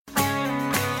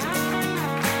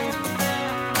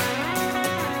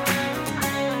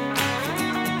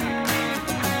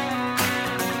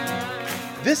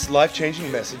This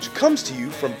life-changing message comes to you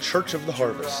from Church of the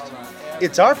Harvest.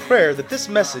 It's our prayer that this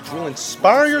message will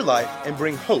inspire your life and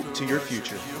bring hope to your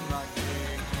future.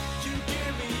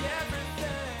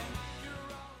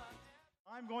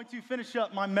 I'm going to finish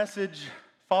up my message,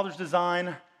 Father's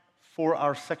Design for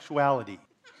Our Sexuality.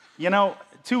 You know,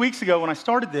 2 weeks ago when I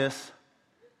started this,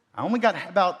 I only got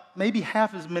about maybe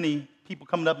half as many people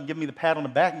coming up and giving me the pat on the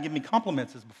back and giving me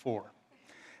compliments as before.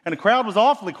 And the crowd was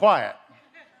awfully quiet.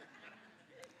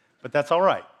 But that's all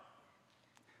right.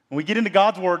 When we get into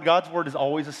God's Word is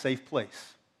always a safe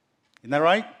place. Isn't that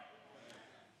right?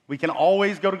 We can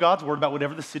always go to God's Word about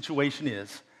whatever the situation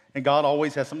is, and God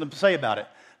always has something to say about it.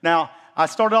 Now, I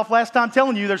started off last time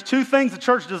telling you there's two things the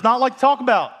church does not like to talk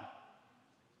about: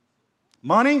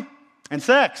 money and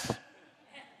sex.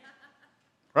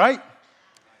 Right?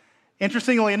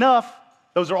 Interestingly enough,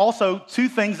 those are also two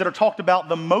things that are talked about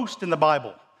the most in the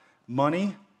Bible: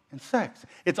 money and sex.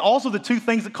 It's also the two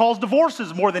things that cause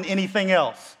divorces more than anything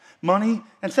else: money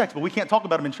and sex. But we can't talk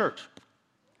about them in church.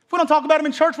 If we don't talk about them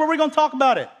in church, where are we going to talk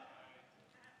about it?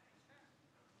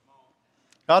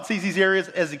 God sees these areas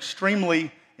as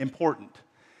extremely important.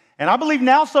 And I believe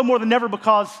now so more than ever,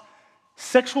 because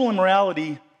sexual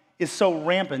immorality is so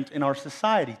rampant in our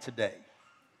society today.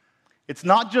 It's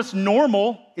not just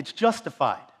normal, it's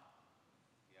justified.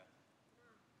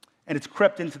 And it's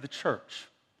crept into the church.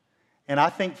 And I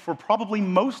think for probably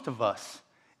most of us,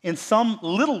 in some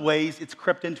little ways, it's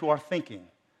crept into our thinking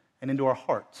and into our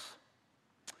hearts.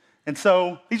 And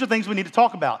so these are things we need to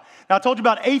talk about. Now, I told you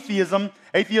about atheism.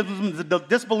 Atheism is the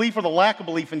disbelief or the lack of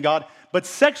belief in God. But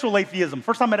sexual atheism,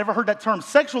 first time I'd ever heard that term,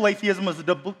 sexual atheism is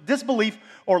the disbelief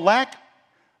or lack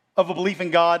of a belief in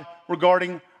God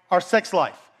regarding our sex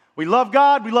life. We love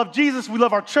God, we love Jesus, we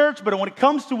love our church, but when it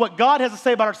comes to what God has to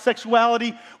say about our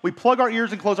sexuality, we plug our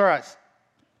ears and close our eyes.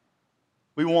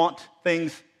 We want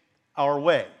things our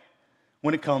way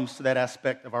when it comes to that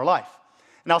aspect of our life.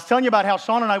 And I was telling you about how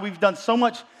Sean and I, we've done so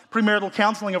much premarital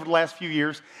counseling over the last few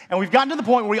years, and we've gotten to the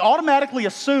point where we automatically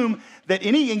assume that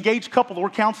any engaged couple that we're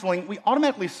counseling, we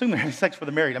automatically assume they're having sex before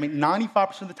they're married. I mean,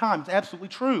 95% of the time, it's absolutely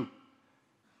true.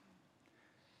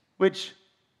 Which,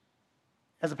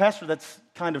 as a pastor, that's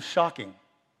kind of shocking,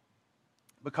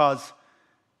 because,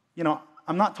 you know,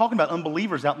 I'm not talking about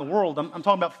unbelievers out in the world. I'm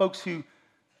talking about folks who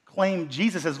claim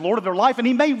Jesus as Lord of their life, and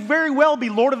He may very well be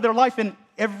Lord of their life in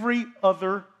every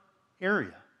other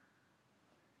area,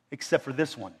 except for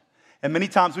this one. And many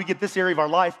times we get this area of our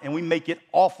life and we make it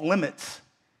off limits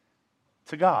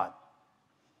to God.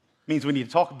 It means we need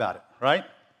to talk about it, right?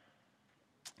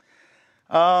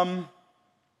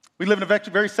 We live in a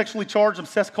very sexually charged,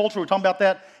 obsessed culture. We're talking about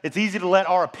that. It's easy to let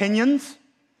our opinions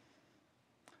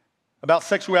about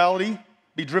sexuality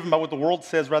be driven by what the world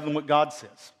says rather than what God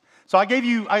says. So I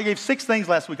gave 6 things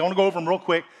last week. I want to go over them real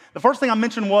quick. The first thing I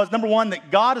mentioned was, number 1,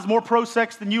 that God is more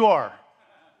pro-sex than you are.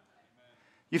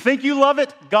 You think you love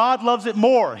it? God loves it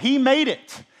more. He made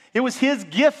it. It was His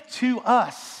gift to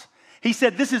us. He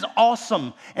said, this is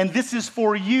awesome, and this is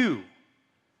for you.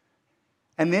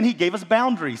 And then He gave us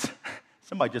boundaries.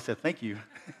 Somebody just said, thank you.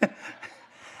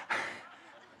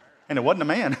 And it wasn't a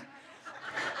man.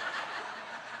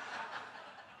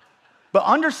 But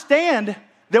understand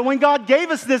that when God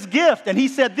gave us this gift, and He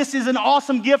said, this is an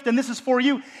awesome gift, and this is for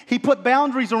you, He put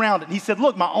boundaries around it. He said,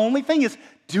 look, my only thing is,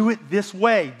 do it this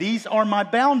way. These are my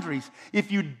boundaries. If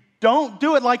you don't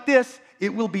do it like this,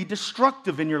 it will be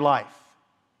destructive in your life.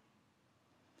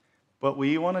 But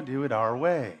we want to do it our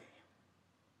way.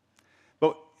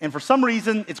 And for some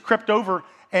reason, it's crept over,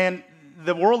 and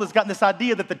the world has gotten this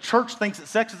idea that the church thinks that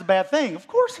sex is a bad thing. Of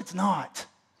course it's not.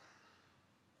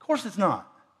 Of course it's not.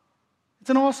 It's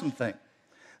an awesome thing.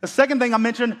 The second thing I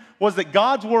mentioned was that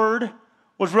God's Word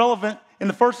was relevant in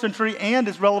the first century and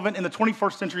is relevant in the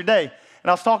 21st century today. And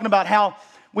I was talking about how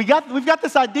we've got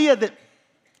this idea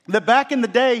that back in the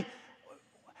day,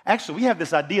 actually we have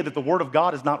this idea that the Word of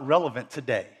God is not relevant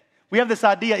today. We have this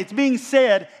idea, it's being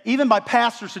said, even by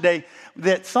pastors today,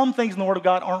 that some things in the Word of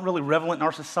God aren't really relevant in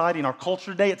our society, in our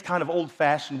culture today. It's kind of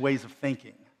old-fashioned ways of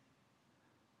thinking.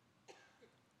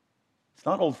 It's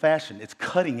not old-fashioned, it's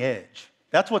cutting edge.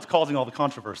 That's what's causing all the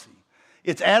controversy.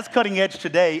 It's as cutting edge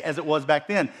today as it was back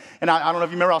then. And I don't know if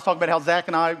you remember, I was talking about how Zach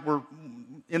and I were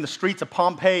in the streets of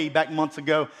Pompeii back months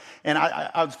ago, and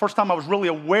it was the first time I was really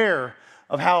aware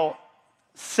of how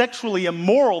sexually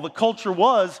immoral the culture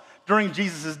was during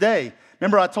Jesus' day.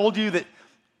 Remember, I told you that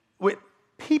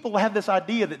people have this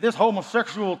idea that this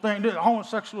homosexual thing, this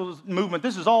homosexual movement,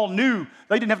 this is all new.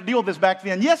 They didn't have to deal with this back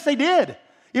then. Yes, they did.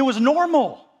 It was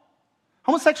normal.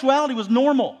 Homosexuality was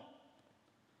normal.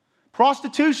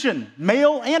 Prostitution,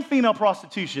 male and female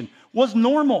prostitution, was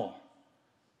normal.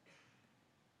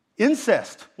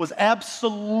 Incest was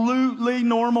absolutely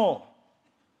normal.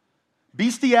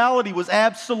 Bestiality was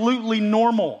absolutely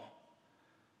normal.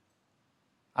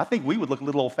 I think we would look a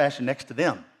little old-fashioned next to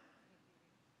them.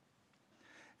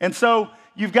 And so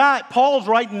you've got Paul's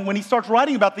writing, when he starts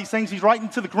writing about these things, he's writing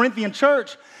to the Corinthian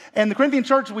church. And the Corinthian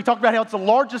church, we talked about how it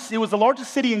was the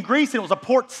largest city in Greece, and it was a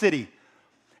port city.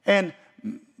 And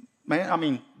man, I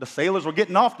mean, the sailors were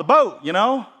getting off the boat, you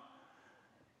know?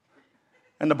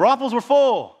 And the brothels were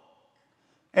full.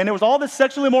 And there was all this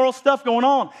sexually immoral stuff going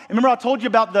on. And remember I told you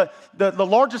about the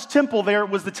largest temple there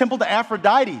was the temple to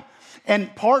Aphrodite.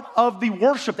 And part of the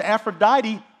worship to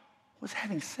Aphrodite was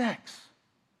having sex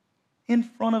in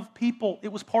front of people.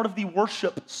 It was part of the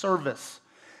worship service.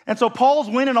 And so Paul's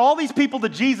winning all these people to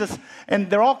Jesus, and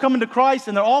they're all coming to Christ,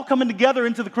 and they're all coming together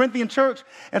into the Corinthian church.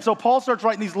 And so Paul starts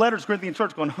writing these letters to the Corinthian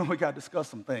church going, oh, we got to discuss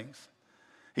some things.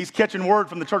 He's catching word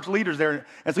from the church leaders there.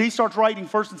 And so he starts writing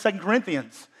 1st and 2nd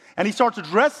Corinthians. And he starts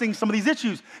addressing some of these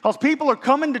issues. Because people are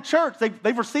coming to church.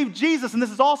 They've received Jesus, and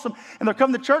this is awesome. And they're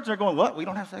coming to church, and they're going, what? We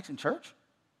don't have sex in church?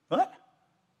 What?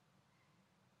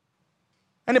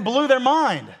 And it blew their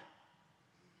mind.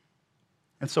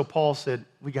 And so Paul said,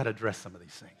 we got to address some of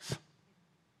these things.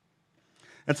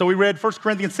 And so we read 1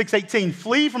 Corinthians 6:18,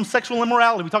 flee from sexual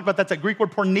immorality. We talked about that Greek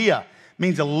word porneia.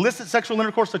 Means illicit sexual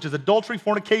intercourse such as adultery,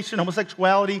 fornication,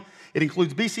 homosexuality. It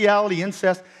includes bestiality,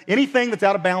 incest, anything that's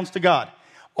out of bounds to God.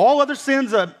 All other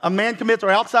sins a man commits are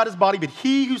outside his body, but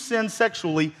he who sins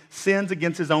sexually sins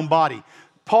against his own body.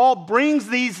 Paul brings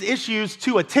these issues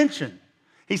to attention.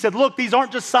 He said, look, these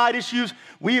aren't just side issues.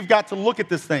 We've got to look at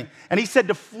this thing. And he said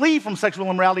to flee from sexual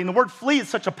immorality. And the word flee is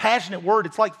such a passionate word.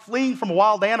 It's like fleeing from a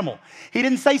wild animal. He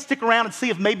didn't say stick around and see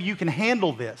if maybe you can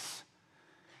handle this.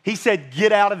 He said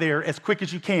get out of there as quick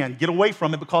as you can. Get away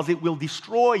from it because it will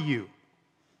destroy you.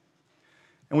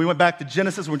 And we went back to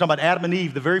Genesis. We were talking about Adam and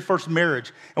Eve, the very first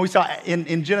marriage. And we saw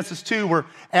in Genesis 2 where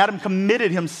Adam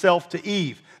committed himself to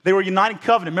Eve. They were united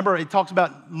covenant. Remember, it talks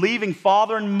about leaving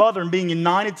father and mother and being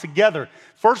united together.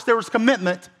 First, there was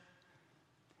commitment,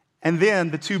 and then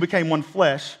the two became one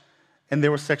flesh, and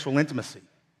there was sexual intimacy.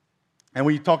 And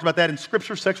we talked about that in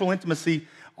Scripture. Sexual intimacy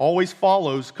always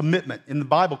follows commitment. In the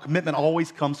Bible, commitment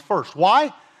always comes first.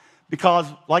 Why? Because,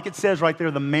 like it says right there,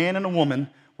 the man and the woman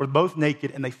were both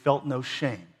naked, and they felt no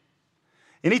shame.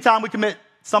 Anytime we commit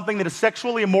something that is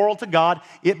sexually immoral to God,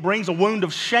 it brings a wound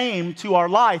of shame to our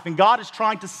life. And God is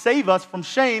trying to save us from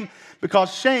shame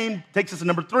because shame takes us to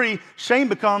number 3. Shame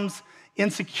becomes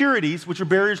insecurities, which are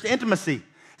barriers to intimacy.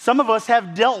 Some of us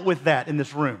have dealt with that in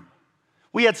this room.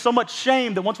 We had so much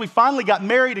shame that once we finally got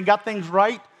married and got things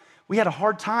right, we had a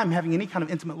hard time having any kind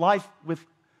of intimate life with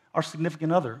our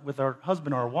significant other, with our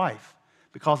husband or our wife,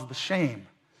 because of the shame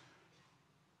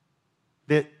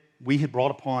that we had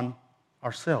brought upon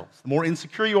ourselves. The more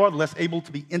insecure you are, the less able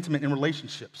to be intimate in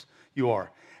relationships you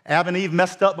are. Adam and Eve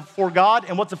messed up before God,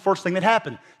 and what's the first thing that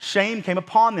happened? Shame came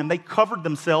upon them. They covered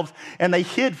themselves, and they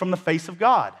hid from the face of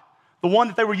God. The one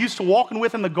that they were used to walking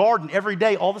with in the garden every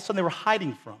day, all of a sudden they were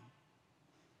hiding from.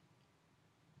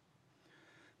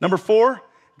 Number 4,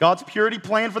 God's purity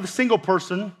plan for the single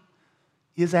person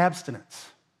is abstinence.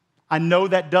 I know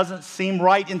that doesn't seem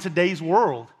right in today's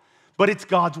world, but it's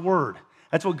God's word.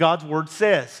 That's what God's word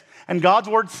says. And God's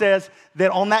word says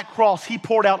that on that cross, he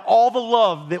poured out all the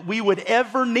love that we would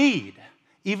ever need,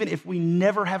 even if we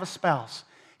never have a spouse.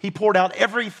 He poured out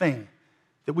everything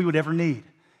that we would ever need.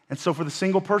 And so for the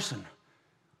single person,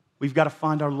 we've got to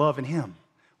find our love in him.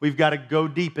 We've got to go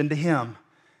deep into him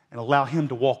and allow him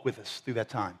to walk with us through that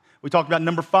time. We talked about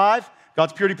number 5,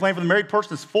 God's purity plan for the married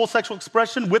person is full sexual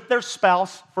expression with their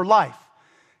spouse for life.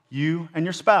 You and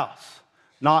your spouse,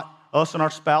 not us and our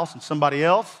spouse and somebody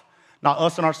else, not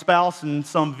us and our spouse in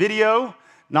some video,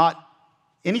 not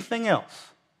anything else.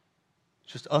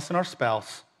 Just us and our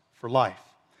spouse for life.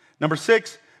 Number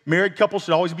 6, married couples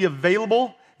should always be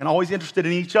available and always interested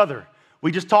in each other.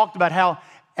 We just talked about how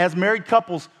as married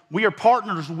couples, we are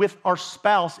partners with our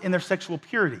spouse in their sexual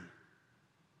purity.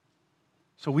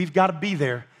 So we've got to be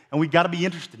there and we've got to be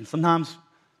interested. And sometimes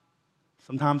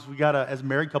we got to, as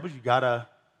married couples, you got to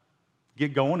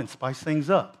get going and spice things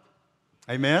up.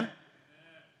 Amen?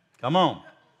 Come on.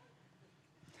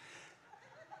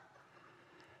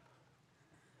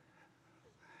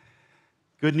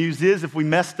 Good news is if we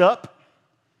messed up,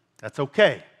 that's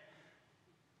okay.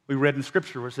 We read in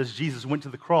Scripture where it says Jesus went to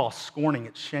the cross scorning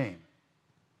its shame.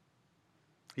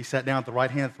 He sat down at the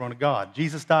right hand of the throne of God.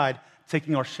 Jesus died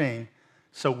taking our shame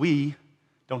so we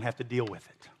don't have to deal with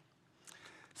it.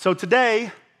 So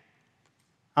today,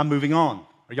 I'm moving on.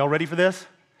 Are y'all ready for this?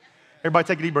 Everybody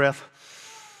take a deep breath.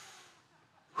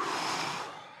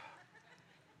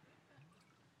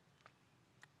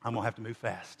 I'm going to have to move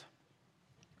fast.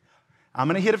 I'm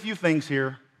going to hit a few things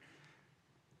here.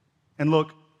 And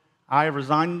look, I have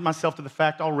resigned myself to the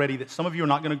fact already that some of you are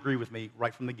not going to agree with me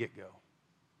right from the get-go.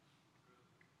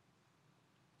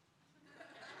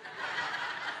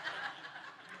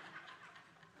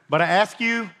 But I ask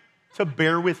you to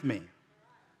bear with me.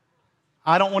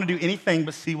 I don't want to do anything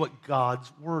but see what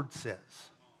God's word says.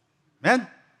 Amen?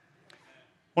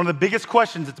 One of the biggest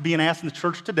questions that's being asked in the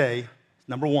church today is,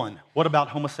 number one, what about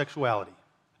homosexuality?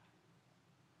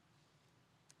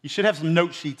 You should have some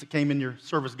note sheets that came in your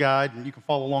service guide, and you can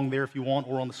follow along there if you want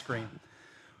or on the screen.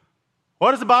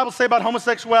 What does the Bible say about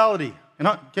homosexuality? And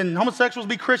can homosexuals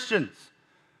be Christians?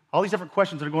 All these different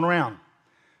questions that are going around.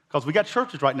 Because we got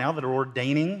churches right now that are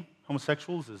ordaining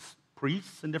homosexuals as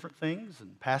priests and different things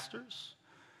and pastors.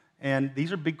 And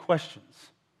these are big questions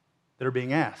that are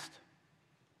being asked.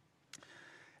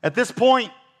 At this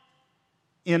point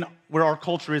in where our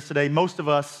culture is today, most of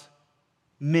us,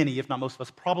 many, if not most of us,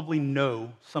 probably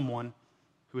know someone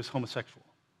who is homosexual.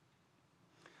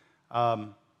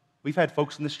 We've had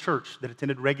folks in this church that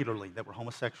attended regularly that were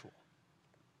homosexual.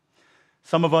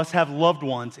 Some of us have loved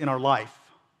ones in our life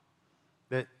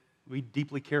that we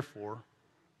deeply care for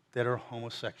that are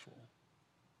homosexual.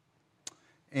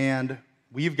 And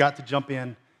we've got to jump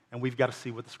in and we've got to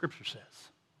see what the Scripture says.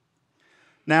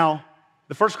 Now,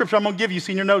 the first scripture I'm going to give you,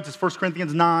 see in your notes, is 1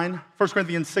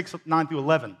 Corinthians 6, 9 through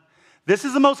 11. This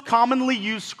is the most commonly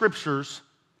used scriptures.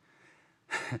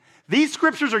 These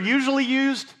scriptures are usually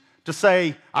used to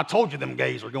say, I told you them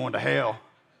gays were going to hell.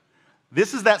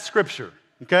 This is that scripture,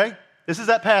 okay? This is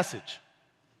that passage.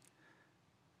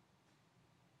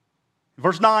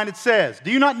 Verse 9, it says,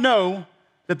 do you not know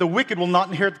that the wicked will not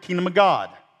inherit the kingdom of God?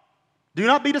 Do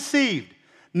not be deceived.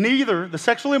 Neither the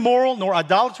sexually immoral, nor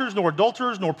idolaters, nor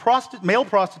adulterers, nor male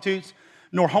prostitutes,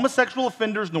 nor homosexual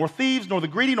offenders, nor thieves, nor the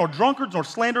greedy, nor drunkards, nor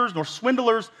slanderers, nor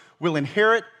swindlers will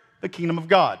inherit the kingdom of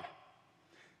God.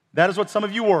 That is what some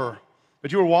of you were.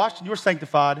 But you were washed and you were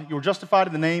sanctified. You were justified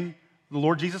in the name of the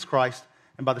Lord Jesus Christ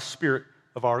and by the Spirit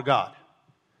of our God.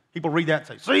 People read that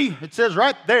and say, see, it says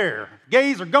right there,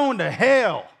 gays are going to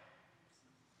hell.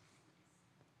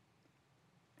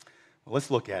 Well, let's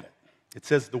look at it. It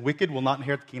says the wicked will not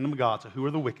inherit the kingdom of God. So who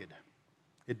are the wicked?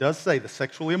 It does say the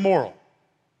sexually immoral,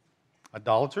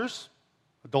 idolaters,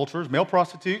 adulterers, male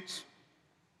prostitutes,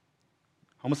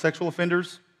 homosexual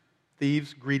offenders,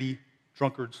 thieves, greedy,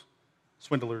 drunkards,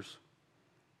 swindlers,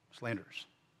 slanderers.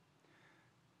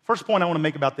 First point I want to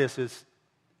make about this is,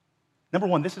 number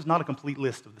one, this is not a complete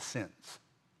list of the sins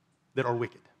that are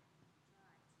wicked.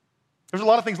 There's a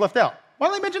lot of things left out. Why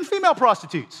do they mention female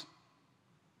prostitutes?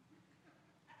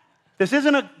 This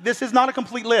is not a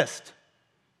complete list.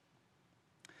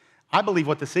 I believe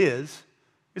what this is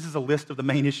a list of the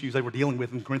main issues they were dealing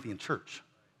with in the Corinthian church.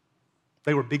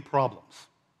 They were big problems.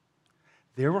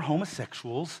 There were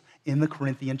homosexuals in the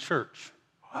Corinthian church.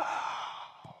 Wow.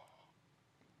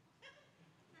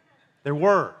 There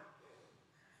were.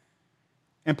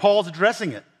 And Paul's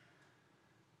addressing it.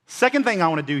 Second thing I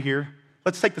want to do here,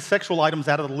 let's take the sexual items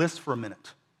out of the list for a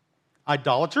minute.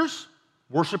 Idolaters,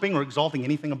 worshiping or exalting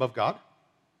anything above God.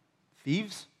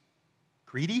 Thieves,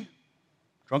 greedy,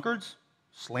 drunkards,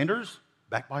 slanderers,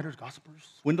 backbiters, gossipers,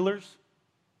 swindlers.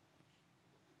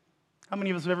 How many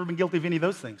of us have ever been guilty of any of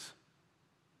those things?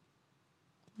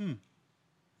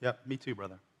 Yeah, me too,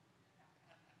 brother.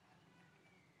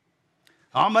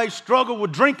 I may struggle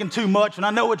with drinking too much, and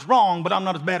I know it's wrong, but I'm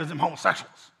not as bad as them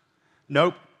homosexuals.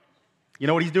 Nope. You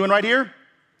know what he's doing right here?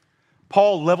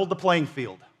 Paul leveled the playing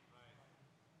field.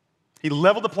 He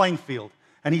leveled the playing field,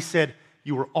 and he said,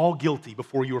 you were all guilty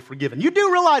before you were forgiven. You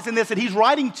do realize in this that he's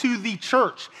writing to the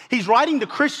church. He's writing to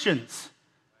Christians.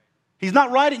 He's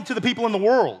not writing to the people in the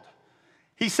world.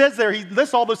 He says there, he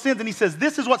lists all those sins, and he says,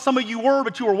 this is what some of you were,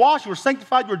 but you were washed, you were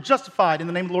sanctified, you were justified in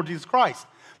the name of the Lord Jesus Christ.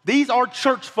 These are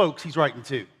church folks he's writing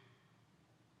to.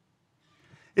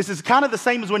 This is kind of the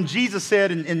same as when Jesus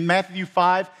said in Matthew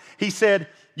 5, he said,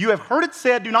 you have heard it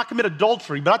said, do not commit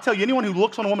adultery, but I tell you, anyone who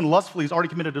looks on a woman lustfully has already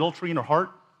committed adultery in her heart.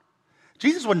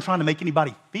 Jesus wasn't trying to make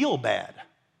anybody feel bad.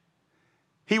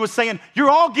 He was saying, you're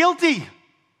all guilty.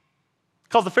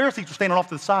 Because the Pharisees were standing off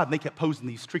to the side, and they kept posing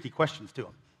these tricky questions to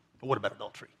him. But what about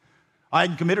adultery? I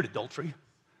hadn't committed adultery.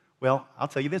 Well, I'll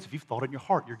tell you this, if you've thought it in your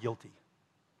heart, you're guilty.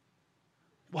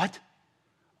 What?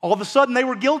 All of a sudden, they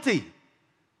were guilty.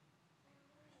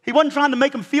 He wasn't trying to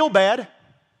make them feel bad.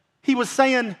 He was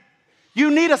saying, you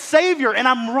need a Savior, and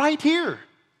I'm right here.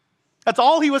 That's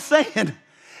all he was saying.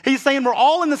 He's saying we're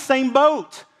all in the same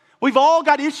boat. We've all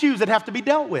got issues that have to be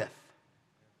dealt with.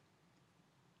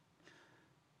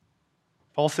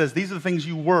 Paul says, these are the things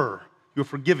you were. You are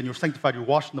forgiven. You are sanctified. You are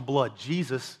washed in the blood.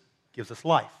 Jesus gives us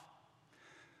life.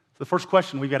 So the first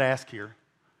question we've got to ask here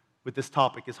with this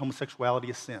topic is homosexuality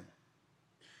a sin?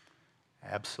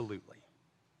 Absolutely.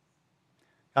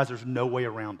 Guys, there's no way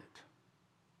around it.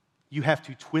 You have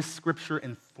to twist Scripture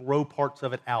and throw parts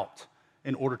of it out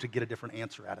in order to get a different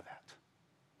answer out of that.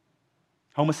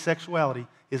 Homosexuality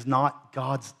is not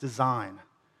God's design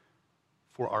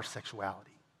for our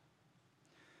sexuality.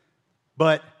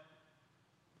 But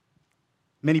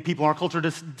many people in our culture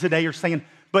today are saying,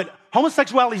 but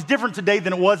homosexuality is different today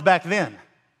than it was back then.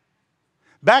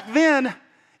 Back then,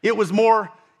 it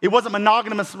wasn't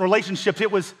monogamous relationships.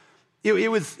 It was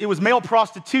male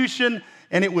prostitution,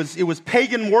 and it was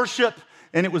pagan worship,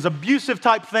 and it was abusive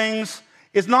type things.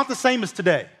 It's not the same as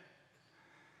today.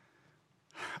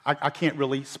 I can't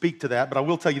really speak to that, but I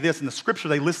will tell you this. In the Scripture,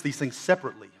 they list these things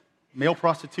separately. Male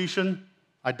prostitution,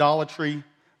 idolatry,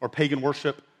 or pagan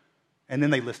worship, and then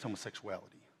they list homosexuality.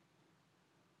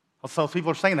 So people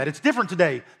are saying that. It's different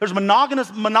today. There's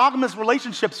monogamous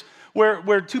relationships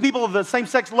where two people of the same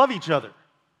sex love each other.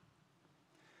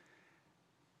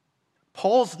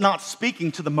 Paul's not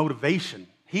speaking to the motivation.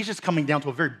 He's just coming down to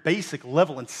a very basic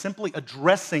level and simply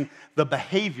addressing the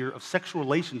behavior of sexual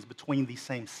relations between the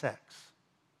same sex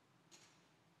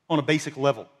on a basic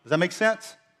level. Does that make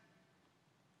sense?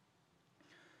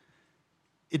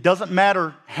 It doesn't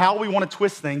matter how we want to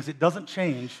twist things. It doesn't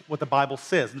change what the Bible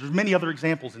says. And there's many other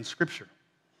examples in Scripture.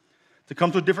 To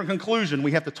come to a different conclusion,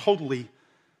 we have to totally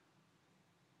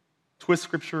twist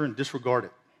Scripture and disregard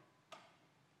it.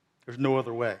 There's no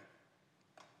other way.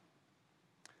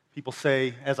 People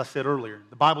say, as I said earlier,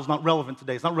 the Bible's not relevant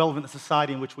today. It's not relevant to the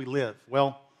society in which we live.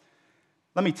 Well,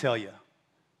 let me tell you,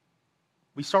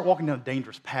 we start walking down a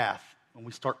dangerous path when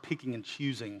we start picking and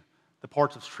choosing the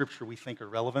parts of Scripture we think are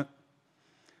relevant.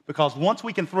 Because once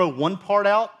we can throw one part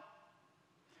out,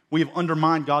 we have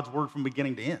undermined God's word from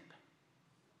beginning to end.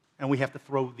 And we have to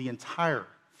throw the entire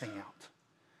thing out.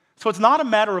 So it's not a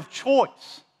matter of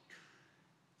choice.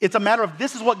 It's a matter of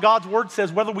this is what God's word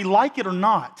says, whether we like it or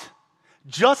not.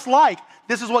 Just like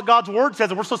this is what God's word says,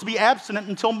 that we're supposed to be abstinent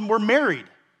until we're married.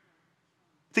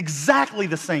 It's exactly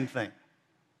the same thing.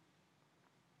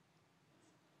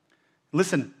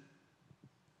 Listen,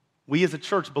 we as a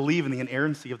church believe in the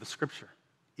inerrancy of the Scripture.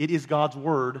 It is God's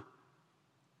word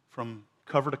from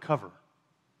cover to cover.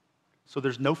 So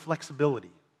there's no flexibility.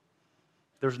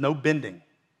 There's no bending.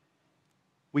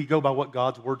 We go by what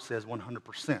God's word says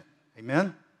 100%.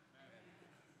 Amen?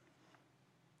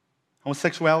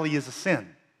 Homosexuality is a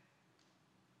sin.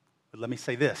 But let me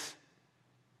say this.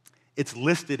 It's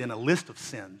listed in a list of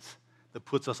sins that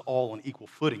puts us all on equal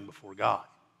footing before God.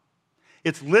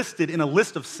 It's listed in a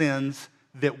list of sins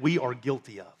that we are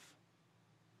guilty of.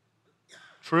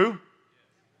 True?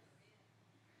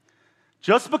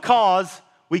 Just because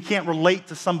we can't relate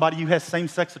to somebody who has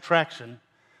same-sex attraction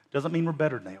doesn't mean we're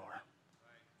better than they are.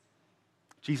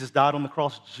 Jesus died on the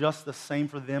cross just the same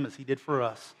for them as he did for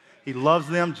us. He loves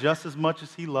them just as much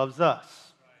as he loves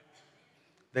us.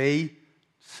 They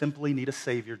simply need a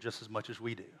Savior just as much as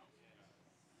we do.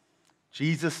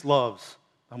 Jesus loves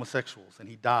homosexuals, and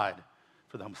he died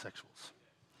for the homosexuals.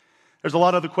 There's a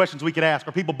lot of other questions we could ask.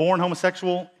 Are people born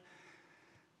homosexual?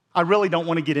 I really don't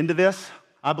want to get into this.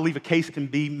 I believe a case can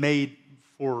be made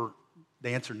for the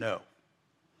answer no.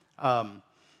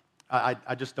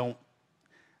 I just don't.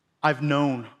 I've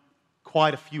known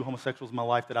quite a few homosexuals in my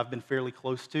life that I've been fairly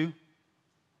close to.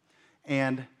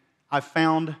 And I've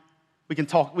found, we could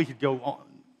go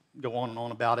on and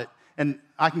on about it. And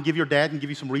I can give your dad can give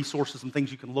you some resources, some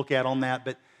things you can look at on that.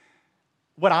 But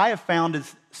what I have found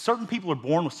is certain people are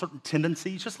born with certain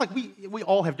tendencies, just like we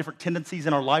all have different tendencies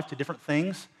in our life to different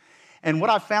things. And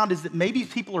what I've found is that maybe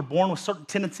people are born with certain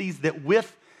tendencies that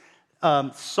with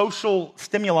social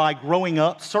stimuli growing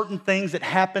up, certain things that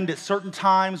happened at certain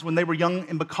times when they were young,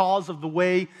 and because of the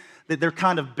way that they're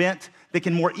kind of bent, they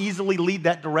can more easily lead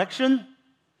that direction.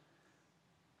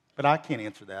 But I can't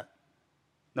answer that.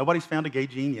 Nobody's found a gay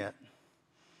gene yet.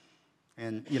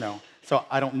 And, so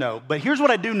I don't know. But here's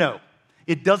what I do know.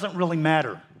 It doesn't really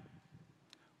matter.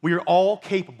 We are all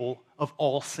capable of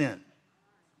all sin.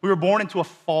 We were born into a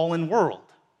fallen world.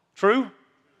 True?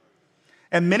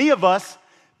 And many of us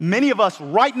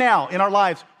right now in our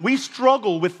lives, we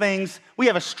struggle with things. We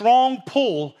have a strong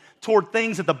pull toward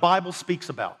things that the Bible speaks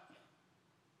about.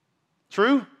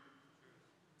 True?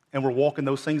 And we're walking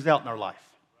those things out in our life.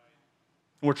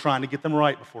 And we're trying to get them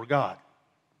right before God.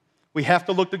 We have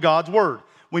to look to God's word.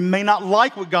 We may not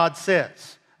like what God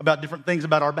says about different things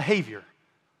about our behavior.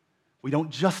 We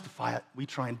don't justify it. We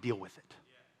try and deal with it.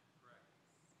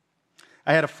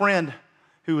 I had a friend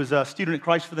who was a student at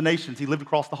Christ for the Nations. He lived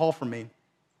across the hall from me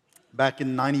back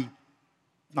in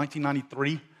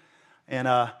 1993. And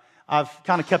I've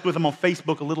kind of kept with him on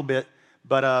Facebook a little bit.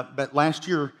 But last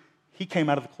year, he came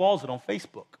out of the closet on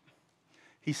Facebook.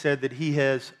 He said that he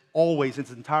has always, in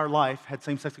his entire life, had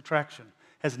same-sex attraction,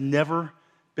 has never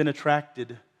been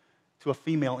attracted to a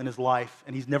female in his life,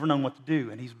 and he's never known what to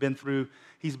do. And he's been through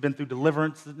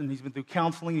deliverance, and he's been through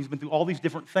counseling, he's been through all these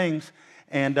different things,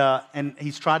 and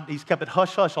he's kept it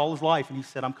hush-hush all his life, and he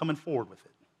said, I'm coming forward with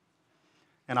it.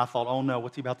 And I thought, oh no,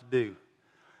 what's he about to do?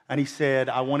 And he said,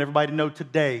 I want everybody to know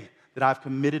today that I've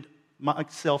committed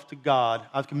myself to God.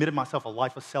 I've committed myself a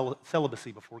life of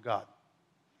celibacy before God.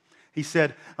 He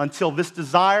said, until this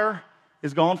desire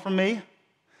is gone from me,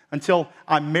 until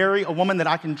I marry a woman that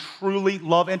I can truly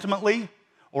love intimately,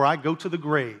 or I go to the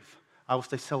grave, I will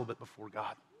stay celibate before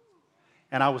God.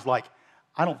 And I was like,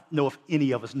 I don't know if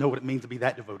any of us know what it means to be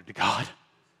that devoted to God.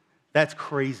 That's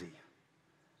crazy.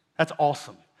 That's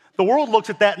awesome. The world looks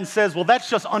at that and says, well, that's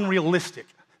just unrealistic.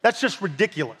 That's just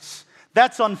ridiculous.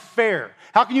 That's unfair.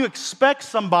 How can you expect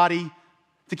somebody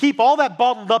to keep all that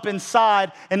bottled up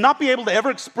inside and not be able to ever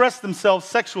express themselves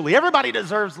sexually? Everybody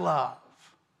deserves love,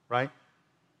 right?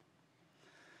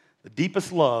 The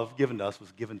deepest love given to us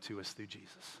was given to us through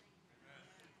Jesus.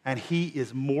 And he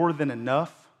is more than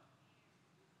enough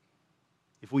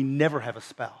if we never have a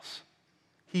spouse.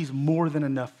 He's more than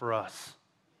enough for us.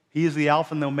 He is the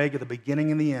Alpha and the Omega, the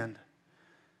beginning and the end.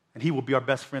 And he will be our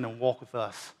best friend and walk with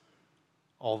us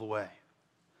all the way.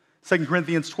 2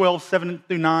 Corinthians 12, 7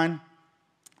 through 9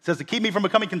 says, to keep me from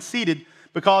becoming conceited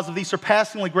because of these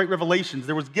surpassingly great revelations,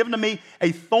 there was given to me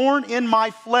a thorn in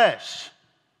my flesh.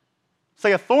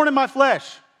 Say, a thorn in my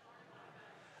flesh.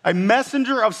 A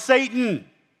messenger of Satan.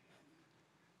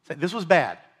 Say, this was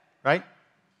bad, right?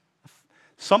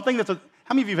 Something how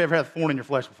many of you have ever had a thorn in your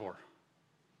flesh before?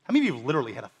 How many of you have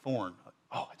literally had a thorn?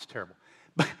 Oh, it's terrible.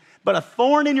 But a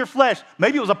thorn in your flesh,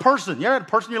 maybe it was a person. You ever had a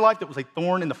person in your life that was a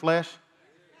thorn in the flesh?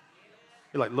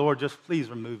 You're like, Lord, just please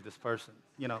remove this person.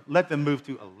 Let them move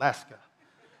to Alaska.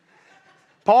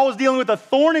 Paul was dealing with a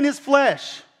thorn in his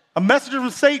flesh, a messenger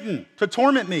from Satan to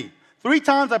torment me. 3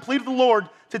 times I pleaded with the Lord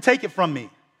to take it from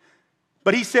me.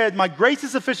 But he said, my grace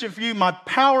is sufficient for you. My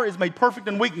power is made perfect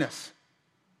in weakness.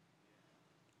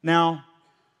 Now,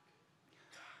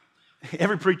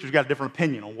 every preacher's got a different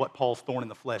opinion on what Paul's thorn in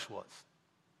the flesh was.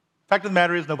 Fact of the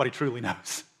matter is, nobody truly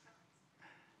knows.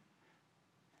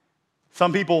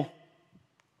 Some people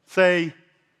say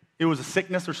it was a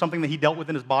sickness or something that he dealt with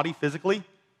in his body physically.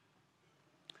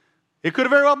 It could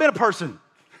have very well been a person.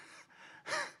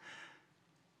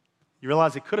 You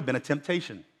realize it could have been a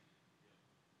temptation.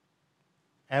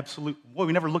 Absolutely. Boy,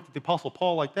 we never looked at the Apostle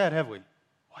Paul like that, have we?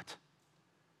 What?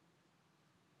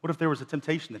 What if there was a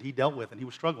temptation that he dealt with and he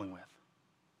was struggling with?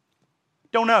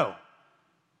 Don't know.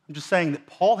 I'm just saying that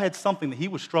Paul had something that he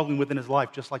was struggling with in his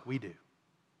life just like we do.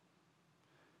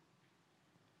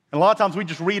 And a lot of times we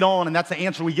just read on and that's the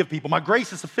answer we give people. My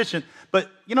grace is sufficient. But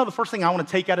the first thing I want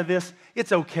to take out of this,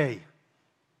 it's okay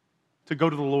to go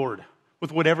to the Lord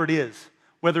with whatever it is,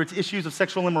 whether it's issues of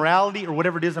sexual immorality or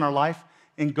whatever it is in our life,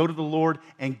 and go to the Lord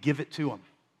and give it to him.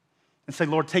 And say,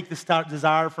 Lord, take this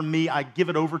desire from me. I give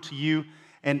it over to you.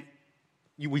 And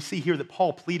we see here that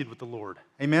Paul pleaded with the Lord.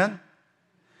 Amen?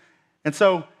 And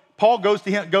so Paul goes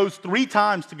 3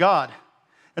 times to God.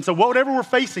 And so whatever we're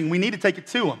facing, we need to take it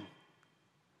to him.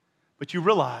 But you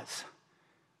realize,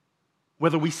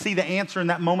 whether we see the answer in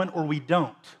that moment or we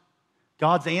don't,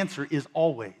 God's answer is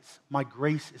always, my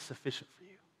grace is sufficient for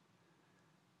you.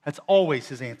 That's always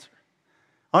his answer.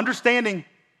 Understanding,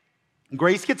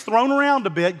 grace gets thrown around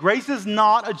a bit. Grace is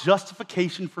not a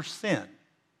justification for sin.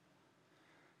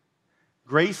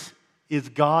 Grace is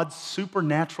God's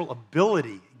supernatural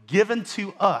ability given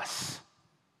to us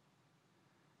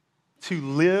to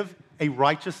live a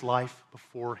righteous life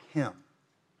before him,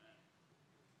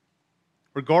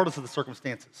 regardless of the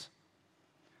circumstances.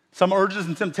 Some urges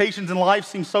and temptations in life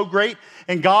seem so great,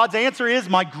 and God's answer is,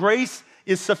 my grace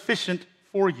is sufficient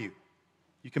for you.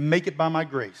 You can make it by my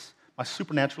grace, my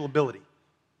supernatural ability.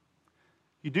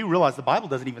 You do realize the Bible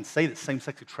doesn't even say that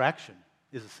same-sex attraction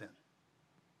is a sin.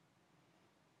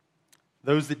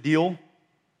 Those that deal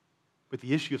with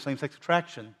the issue of same-sex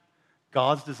attraction,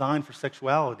 God's design for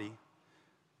sexuality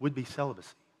would be celibacy.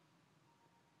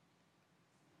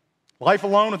 Life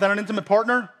alone without an intimate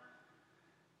partner,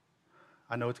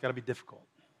 I know it's got to be difficult.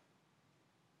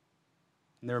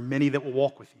 And there are many that will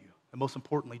walk with you. And most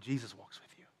importantly, Jesus walks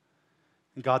with you.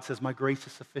 And God says, my grace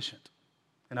is sufficient,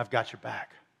 and I've got your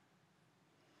back.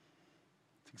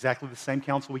 It's exactly the same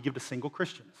counsel we give to single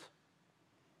Christians.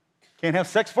 Can't have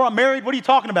sex before I'm married? What are you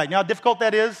talking about? You know how difficult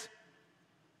that is?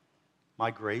 My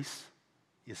grace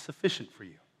is sufficient for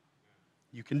you.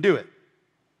 You can do it.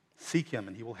 Seek him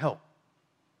and he will help.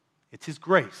 It's his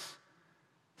grace.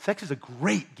 Sex is a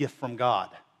great gift from God.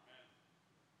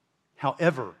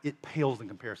 However, it pales in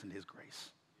comparison to his grace.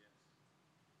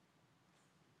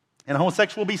 And a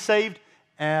homosexual be saved?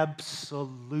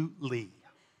 Absolutely.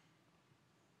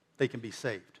 They can be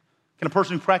saved. Can a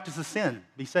person who practices sin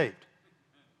be saved?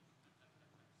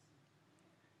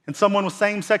 Can someone with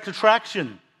same-sex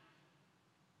attraction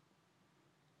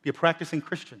be a practicing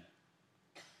Christian?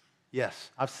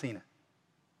 Yes, I've seen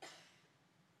it.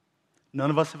 None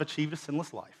of us have achieved a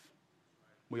sinless life.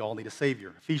 We all need a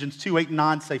Savior. Ephesians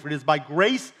 2:8-9 say, "For it is by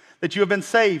grace that you have been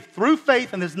saved through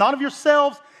faith, and it is not of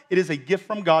yourselves. It is a gift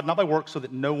from God, not by works, so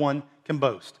that no one can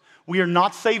boast." We are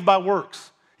not saved by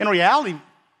works. In reality,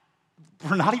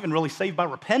 we're not even really saved by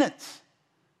repentance.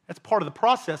 That's part of the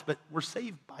process, but we're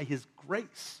saved by his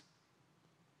grace.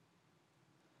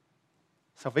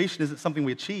 Salvation isn't something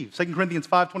we achieve. 2 Corinthians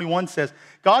 5:21 says,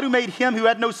 "God who made him who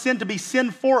had no sin to be sin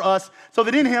for us, so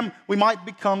that in him we might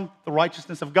become the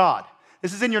righteousness of God."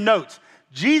 This is in your notes.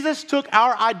 Jesus took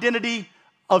our identity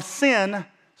of sin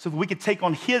so that we could take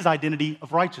on his identity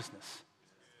of righteousness.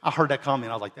 I heard that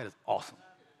comment. I was like, that is awesome.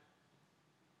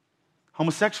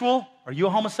 Homosexual? Are you a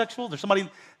homosexual? There's somebody,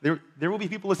 there will be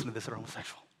people listening to this that are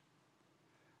homosexual.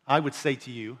 I would say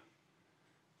to you,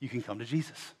 you can come to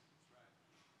Jesus.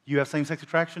 You have same-sex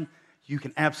attraction? You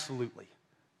can absolutely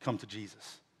come to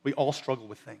Jesus. We all struggle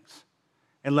with things.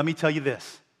 And let me tell you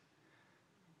this.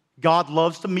 God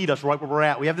loves to meet us right where we're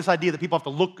at. We have this idea that people have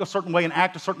to look a certain way and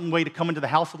act a certain way to come into the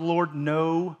house of the Lord.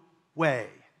 No way.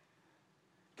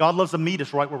 God loves to meet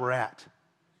us right where we're at.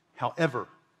 However,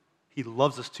 he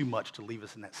loves us too much to leave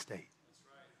us in that state.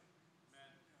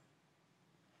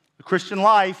 The Christian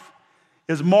life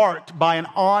is marked by an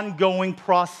ongoing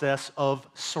process of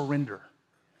surrender.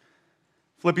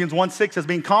 Philippians 1:6 says,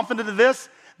 "Being confident of this,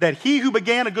 that he who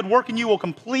began a good work in you will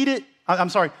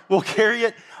will carry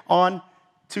it on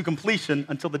to completion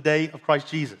until the day of Christ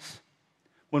Jesus."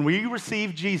 When we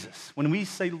receive Jesus, when we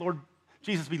say, "Lord,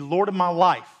 Jesus, be Lord of my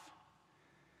life,"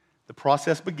 the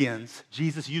process begins.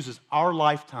 Jesus uses our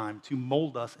lifetime to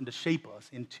mold us and to shape us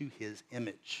into his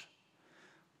image.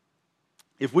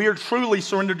 If we are truly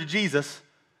surrendered to Jesus,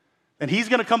 then he's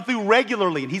going to come through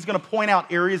regularly and he's going to point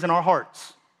out areas in our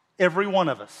hearts, every one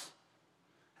of us,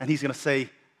 and he's going to say,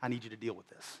 "I need you to deal with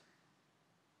this."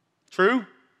 True?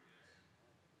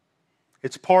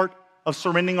 It's part of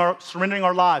surrendering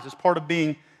our lives. It's part of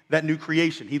being that new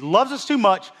creation. He loves us too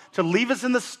much to leave us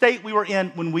in the state we were in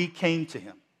when we came to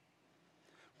him.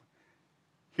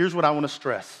 Here's what I want to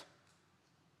stress.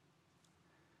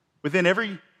 Within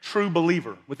every true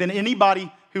believer, within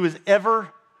anybody who has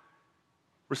ever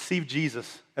received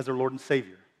Jesus as their Lord and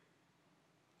Savior,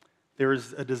 there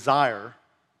is a desire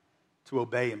to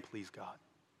obey and please God.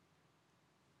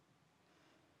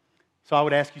 So I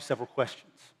would ask you several questions.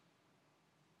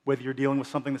 Whether you're dealing with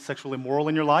something that's sexually immoral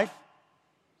in your life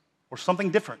or something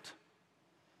different,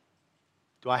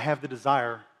 do I have the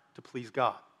desire to please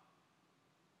God?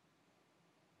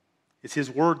 Is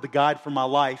his word the guide for my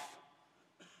life,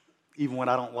 even when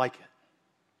I don't like it?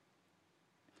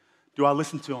 Do I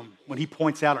listen to him when he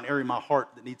points out an area in my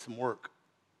heart that needs some work?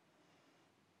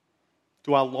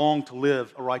 Do I long to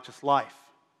live a righteous life?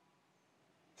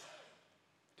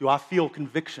 Do I feel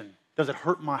conviction? Does it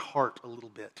hurt my heart a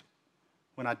little bit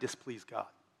when I displease God?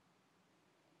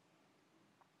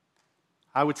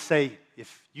 I would say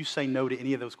if you say no to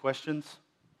any of those questions,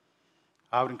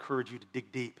 I would encourage you to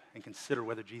dig deep and consider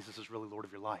whether Jesus is really Lord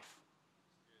of your life.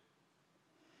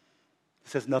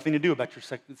 This has nothing to do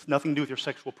it's nothing to do with your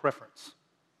sexual preference.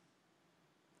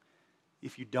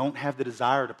 If you don't have the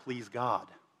desire to please God,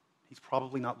 he's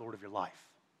probably not Lord of your life.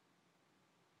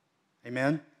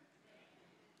 Amen?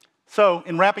 So,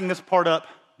 in wrapping this part up,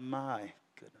 my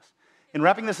goodness. In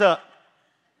wrapping this up,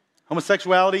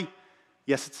 homosexuality,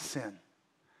 yes, it's a sin.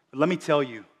 But let me tell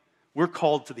you, we're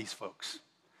called to these folks.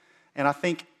 And I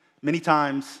think many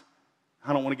times,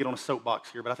 I don't want to get on a soapbox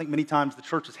here, but I think many times the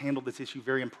church has handled this issue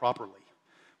very improperly.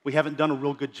 We haven't done a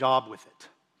real good job with it.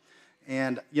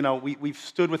 And, we've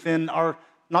stood within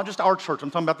not just our church,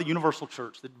 I'm talking about the universal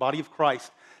church, the body of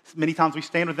Christ. Many times we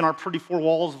stand within our pretty four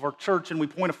walls of our church and we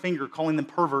point a finger calling them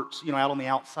perverts, out on the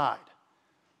outside.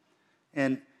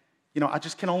 And, I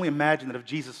just can only imagine that if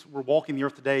Jesus were walking the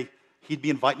earth today, he'd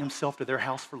be inviting himself to their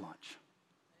house for lunch.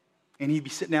 And he'd be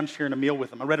sitting down sharing a meal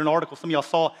with them. I read an article, some of y'all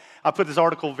saw, I put this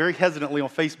article very hesitantly on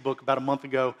Facebook about a month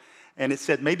ago, and it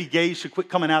said maybe gays should quit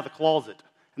coming out of the closet.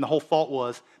 And the whole thought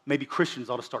was maybe Christians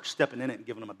ought to start stepping in it and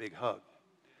giving them a big hug.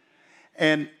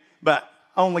 But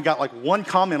I only got like one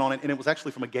comment on it, and it was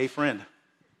actually from a gay friend.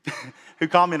 who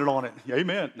commented on it. Yeah,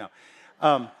 amen.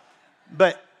 No.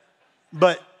 But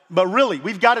really,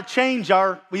 we've got to change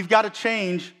our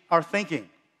thinking.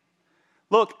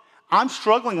 Look, I'm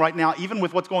struggling right now, even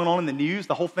with what's going on in the news,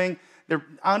 the whole thing.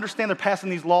 I understand they're passing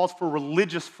these laws for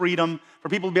religious freedom, for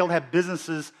people to be able to have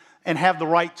businesses and have the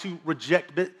right to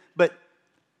reject, but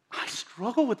I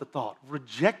struggle with the thought of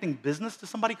rejecting business to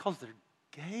somebody because they're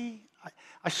gay.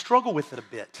 I struggle with it a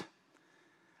bit.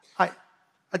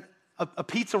 A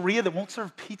pizzeria that won't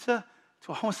serve pizza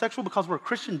to a homosexual because we're a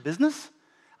Christian business?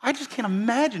 I just can't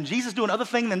imagine Jesus doing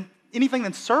anything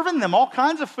than serving them all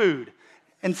kinds of food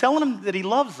and telling them that he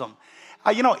loves them.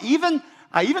 I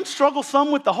even struggle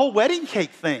some with the whole wedding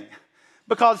cake thing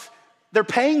because they're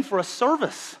paying for a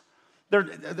service.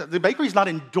 The bakery's not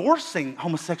endorsing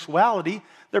homosexuality.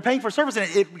 They're paying for a service.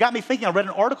 And it got me thinking. I read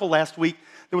an article last week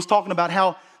that was talking about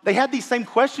how they had these same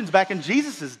questions back in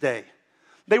Jesus' day.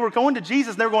 They were going to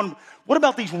Jesus and they were going, what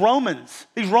about these Romans?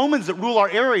 These Romans that rule our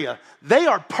area. They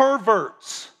are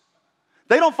perverts.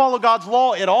 They don't follow God's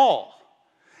law at all.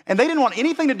 And they didn't want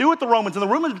anything to do with the Romans. And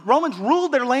the Romans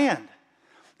ruled their land.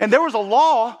 And there was a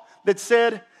law that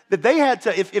said that they had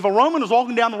to, if a Roman was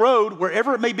walking down the road,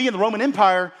 wherever it may be in the Roman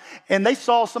Empire, and they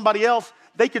saw somebody else,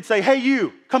 they could say, hey,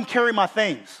 you, come carry my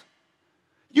things.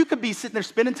 You could be sitting there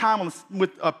spending time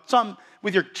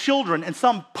with your children, and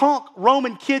some punk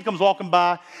Roman kid comes walking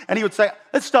by, and he would say,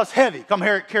 this stuff's heavy. Come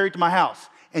carry it to my house.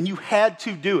 And you had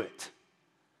to do it.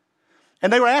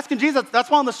 And they were asking Jesus,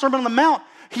 that's why on the Sermon on the Mount,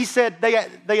 he said, they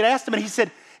had asked him, and he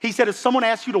said, if someone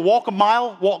asks you to walk a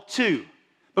mile, walk 2.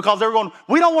 Because they were going,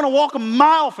 we don't want to walk a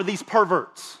mile for these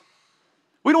perverts.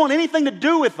 We don't want anything to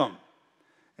do with them.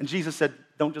 And Jesus said,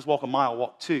 don't just walk a mile,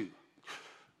 walk 2.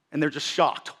 And they're just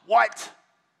shocked. What?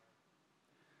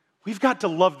 We've got to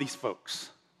love these folks.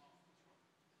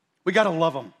 We got to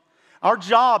love them. Our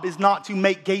job is not to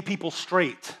make gay people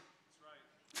straight.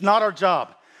 It's not our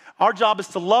job. Our job is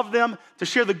to love them, to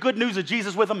share the good news of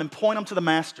Jesus with them, and point them to the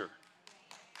Master.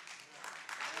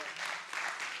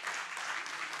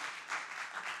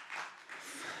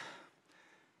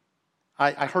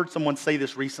 I heard someone say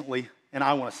this recently, and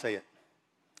I want to say it.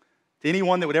 To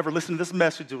anyone that would ever listen to this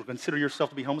message that would consider yourself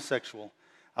to be homosexual,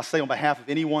 I say on behalf of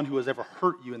anyone who has ever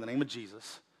hurt you in the name of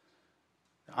Jesus,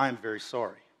 I am very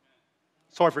sorry.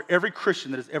 Sorry for every Christian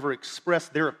that has ever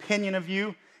expressed their opinion of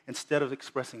you instead of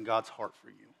expressing God's heart for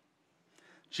you.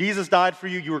 Jesus died for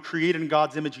you. You were created in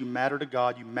God's image. You matter to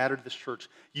God. You matter to this church.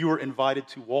 You are invited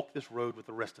to walk this road with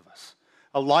the rest of us.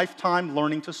 A lifetime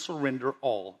learning to surrender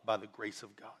all by the grace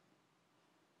of God.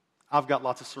 I've got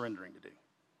lots of surrendering to do.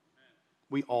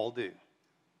 We all do.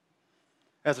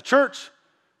 As a church,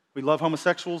 we love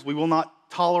homosexuals. We will not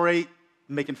tolerate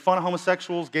making fun of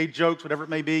homosexuals, gay jokes, whatever it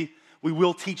may be. We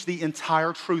will teach the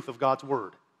entire truth of God's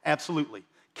word. Absolutely.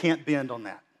 Can't bend on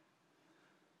that.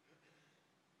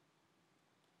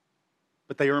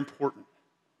 But they are important.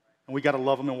 And we got to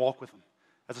love them and walk with them.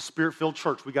 As a spirit-filled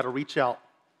church, we got to reach out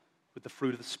with the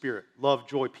fruit of the Spirit. Love,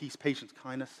 joy, peace, patience,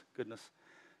 kindness, goodness,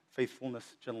 faithfulness,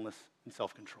 gentleness, and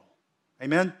self-control.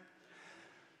 Amen?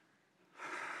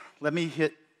 Let me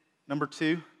hit number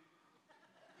 2.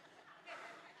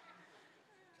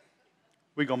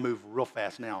 We're going to move real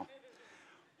fast now.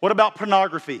 What about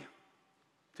pornography?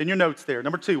 It's in your notes there.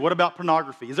 Number 2, what about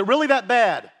pornography? Is it really that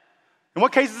bad? In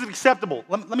what cases is it acceptable?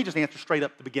 Let me just answer straight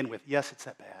up to begin with. Yes, it's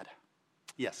that bad.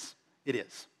 Yes, it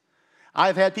is.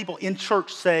 I've had people in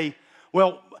church say,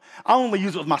 well, I only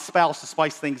use it with my spouse to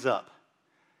spice things up.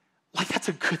 Like, that's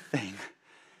a good thing.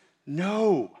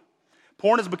 No.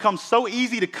 Porn has become so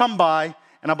easy to come by,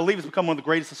 and I believe it's become one of the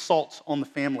greatest assaults on the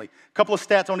family. A couple of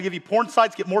stats I want to give you. Porn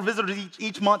sites get more visitors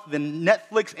each month than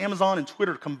Netflix, Amazon, and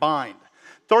Twitter combined.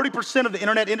 30% of the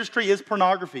internet industry is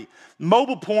pornography.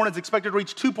 Mobile porn is expected to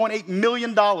reach $2.8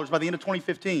 million by the end of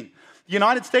 2015. The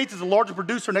United States is the largest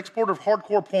producer and exporter of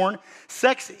hardcore porn.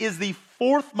 Sex is the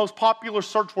 4th most popular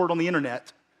search word on the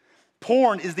internet.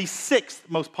 Porn is the 6th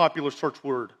most popular search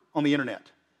word on the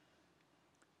internet.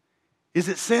 Is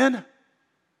it sin?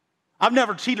 I've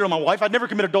never cheated on my wife. I've never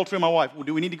committed adultery on my wife. Well,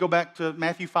 do we need to go back to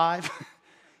Matthew 5?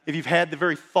 If you've had the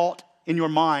very thought in your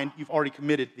mind, you've already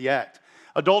committed the act.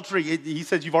 Adultery, he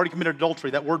says you've already committed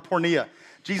adultery, that word porneia.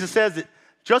 Jesus says that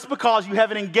just because you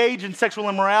haven't engaged in sexual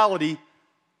immorality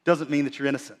doesn't mean that you're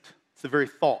innocent. It's the very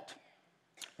thought.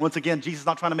 Once again, Jesus is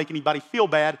not trying to make anybody feel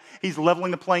bad. He's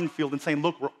leveling the playing field and saying,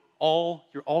 look, you're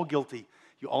all guilty.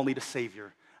 You all need a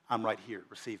Savior. I'm right here.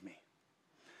 Receive me.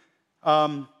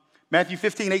 Matthew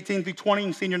 15, 18 through 20,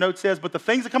 you see in your note says, but the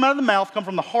things that come out of the mouth come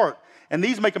from the heart, and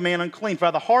these make a man unclean. For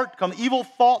out of the heart come evil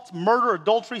thoughts, murder,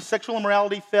 adultery, sexual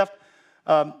immorality, theft,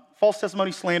 false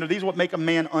testimony, slander. These are what make a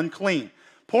man unclean.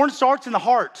 Porn starts in the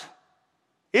heart.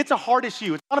 It's a heart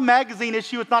issue. It's not a magazine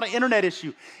issue. It's not an internet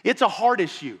issue. It's a heart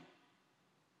issue.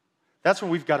 That's where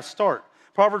we've got to start.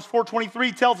 Proverbs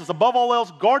 4:23 tells us, above all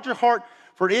else, guard your heart,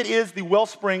 for it is the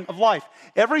wellspring of life.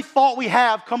 Every thought we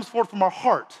have comes forth from our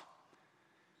heart.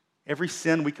 Every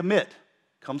sin we commit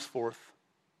comes forth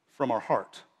from our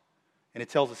heart. And it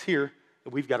tells us here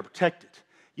that we've got to protect it.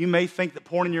 You may think that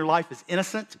porn in your life is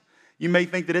innocent. You may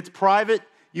think that it's private.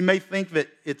 You may think that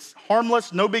it's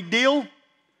harmless, no big deal.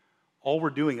 All we're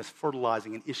doing is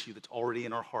fertilizing an issue that's already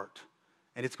in our heart.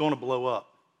 And it's going to blow up.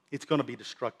 It's going to be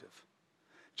destructive.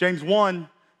 James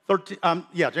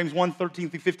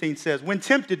 1:13-15 says, when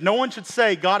tempted, no one should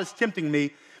say, God is tempting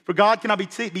me, for God cannot be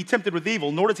tempted with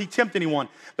evil, nor does he tempt anyone.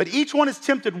 But each one is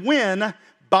tempted when,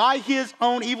 by his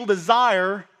own evil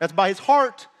desire, that's by his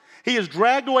heart, he is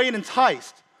dragged away and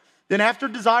enticed. Then after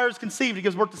desire is conceived, it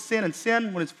gives birth to sin, and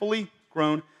sin, when it's fully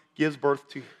grown, gives birth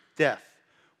to death.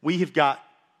 We have got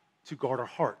to guard our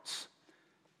hearts.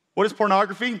 What is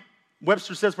pornography?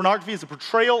 Webster says pornography is a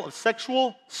portrayal of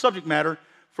sexual subject matter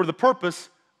for the purpose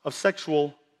of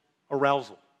sexual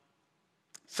arousal.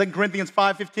 2 Corinthians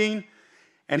 5:15,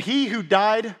 and he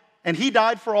died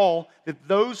for all, that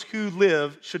those who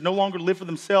live should no longer live for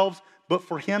themselves, but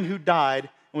for him who died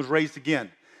and was raised again.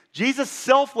 Jesus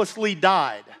selflessly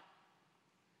died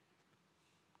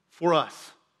for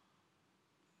us.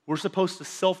 We're supposed to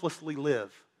selflessly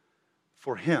live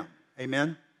for him.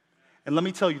 Amen? And let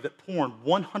me tell you that porn,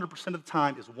 100% of the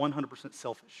time, is 100%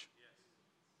 selfish.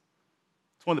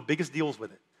 It's one of the biggest deals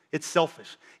with it. It's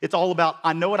selfish. It's all about,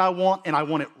 I know what I want, and I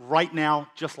want it right now,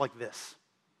 just like this.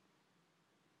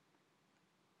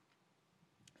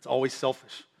 It's always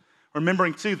selfish.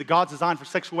 Remembering, too, that God's design for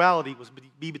sexuality was to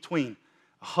be between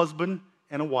a husband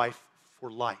and a wife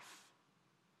for life.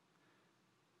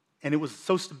 And it was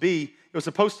supposed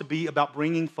to be about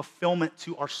bringing fulfillment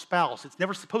to our spouse. It's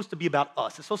never supposed to be about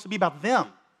us. It's supposed to be about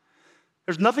them.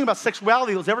 There's nothing about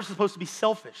sexuality that was ever supposed to be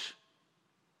selfish.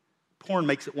 Porn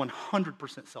makes it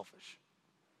 100% selfish.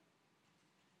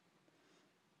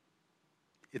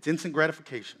 It's instant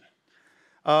gratification.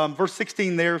 Verse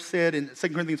 16 there said in 2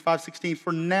 Corinthians 5:16,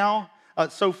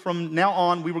 so from now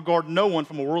on we regard no one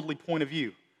from a worldly point of view.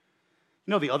 You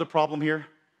know the other problem here?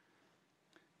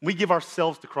 When we give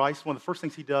ourselves to Christ, one of the first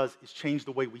things he does is change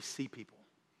the way we see people.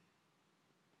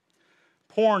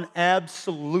 Porn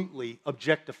absolutely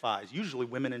objectifies, usually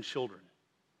women and children.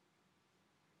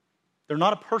 They're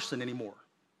not a person anymore.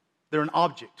 They're an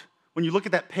object. When you look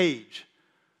at that page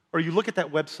or you look at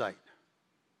that website,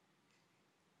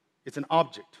 it's an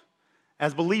object.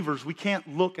 As believers, we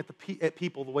can't look at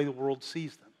people the way the world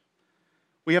sees them.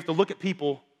 We have to look at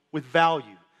people with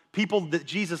value. People that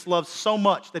Jesus loves so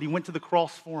much that he went to the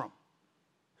cross for them.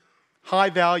 High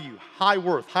value, high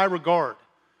worth, high regard.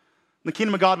 In the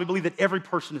kingdom of God, we believe that every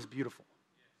person is beautiful.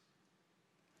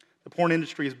 The porn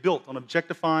industry is built on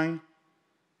objectifying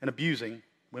and abusing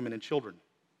women and children.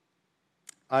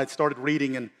 I had started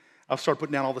reading, and I started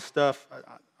putting down all the stuff.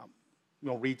 I'm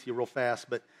going to read to you real fast,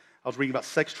 but I was reading about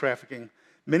sex trafficking.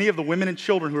 Many of the women and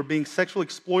children who are being sexually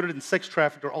exploited and sex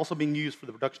trafficked are also being used for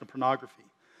the production of pornography.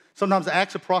 Sometimes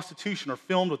acts of prostitution are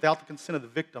filmed without the consent of the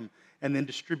victim and then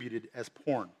distributed as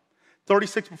porn.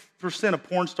 36% of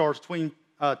porn stars between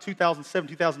 2007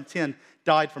 and 2010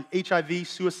 died from HIV,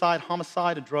 suicide,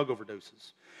 homicide, and drug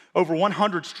overdoses. Over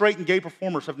 100 straight and gay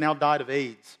performers have now died of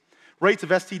AIDS. Rates of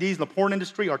STDs in the porn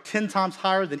industry are 10 times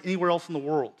higher than anywhere else in the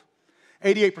world.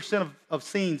 88% of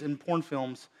scenes in porn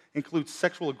films include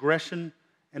sexual aggression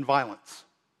and violence.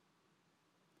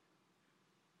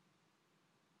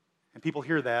 And people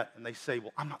hear that and they say,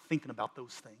 well, I'm not thinking about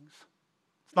those things.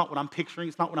 It's not what I'm picturing.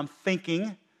 It's not what I'm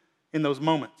thinking in those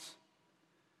moments.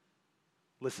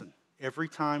 Listen, every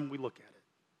time we look at it,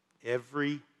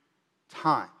 every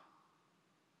time,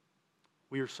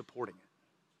 we are supporting it.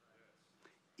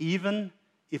 Even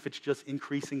if it's just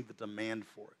increasing the demand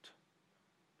for it,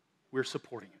 we're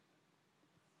supporting it.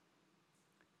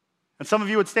 And some of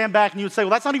you would stand back and you would say,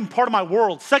 well, that's not even part of my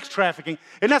world. Sex trafficking,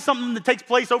 isn't that something that takes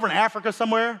place over in Africa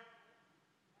somewhere?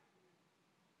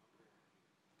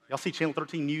 Y'all see Channel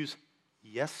 13 News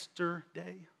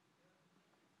yesterday?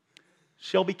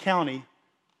 Shelby County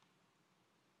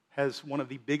has one of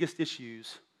the biggest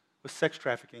issues with sex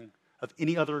trafficking of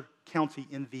any other county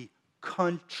in the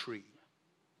country.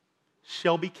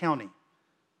 Shelby County.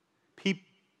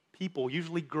 People,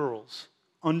 usually girls,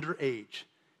 underage,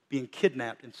 being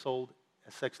kidnapped and sold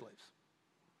as sex slaves.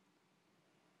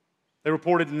 They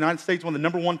reported in the United States one of the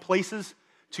number one places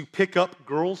to pick up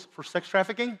girls for sex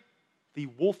trafficking, the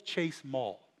Wolf Chase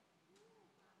Mall.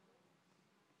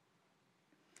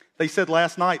 They said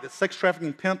last night that sex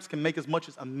trafficking pimps can make as much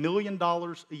as $1 million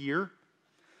a year.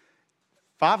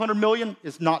 500 million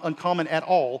is not uncommon at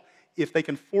all if they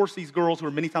can force these girls who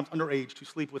are many times underage to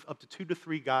sleep with up to 2 to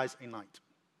 3 guys a night.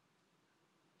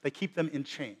 They keep them in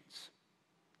chains.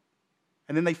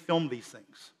 And then they film these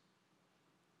things.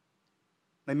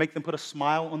 They make them put a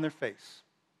smile on their face.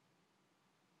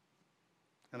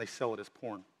 And they sell it as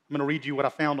porn. I'm going to read you what I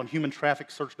found on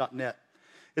humantrafficsearch.net.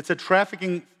 It said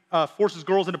trafficking forces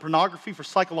girls into pornography for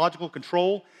psychological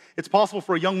control. It's possible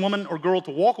for a young woman or girl to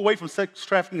walk away from sex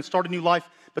trafficking and start a new life,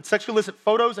 but sexually illicit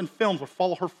photos and films will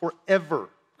follow her forever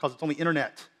because it's on the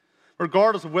internet,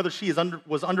 regardless of whether she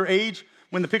was underage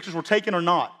when the pictures were taken or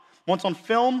not. Once on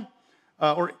film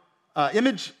or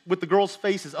image with the girl's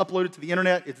face is uploaded to the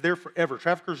internet, it's there forever.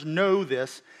 Traffickers know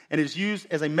this, and it is used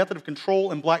as a method of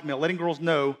control and blackmail, letting girls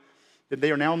know that they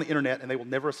are now on the internet and they will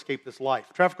never escape this life.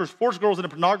 Traffickers force girls into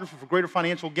pornography for greater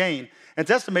financial gain, and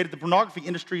it's estimated the pornography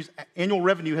industry's annual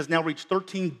revenue has now reached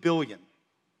 $13 billion.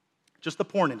 Just the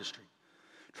porn industry.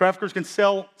 Traffickers can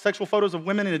sell sexual photos of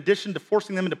women in addition to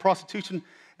forcing them into prostitution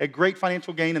at great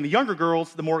financial gain. And the younger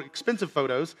girls, the more expensive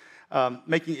photos,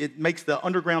 makes the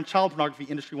underground child pornography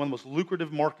industry one of the most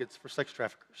lucrative markets for sex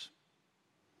traffickers.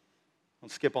 I'll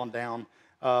skip on down.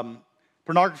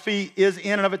 Pornography is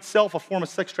in and of itself a form of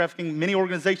sex trafficking. Many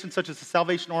organizations, such as the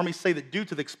Salvation Army, say that due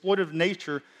to the exploitative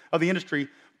nature of the industry,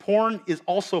 porn is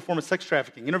also a form of sex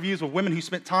trafficking. Interviews with women who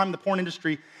spent time in the porn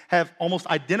industry have almost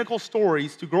identical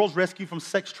stories to girls rescued from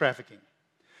sex trafficking.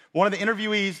 One of the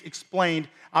interviewees explained,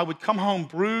 "I would come home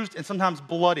bruised and sometimes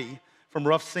bloody from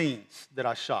rough scenes that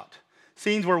I shot.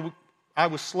 Scenes where I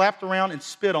was slapped around and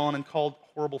spit on and called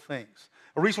horrible things."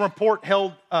 A recent report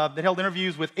that held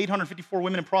interviews with 854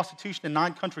 women in prostitution in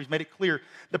 9 countries made it clear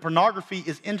that pornography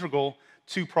is integral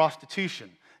to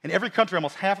prostitution. In every country,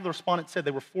 almost half of the respondents said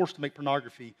they were forced to make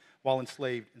pornography while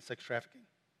enslaved in sex trafficking.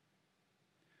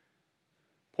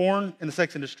 Porn and the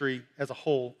sex industry as a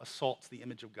whole assaults the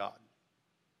image of God.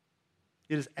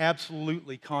 It is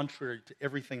absolutely contrary to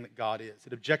everything that God is.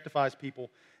 It objectifies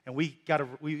people, and we've got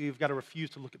to refuse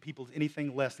to look at people as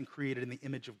anything less than created in the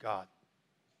image of God.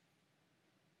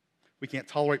 We can't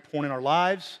tolerate porn in our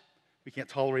lives. We can't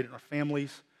tolerate it in our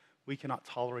families. We cannot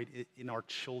tolerate it in our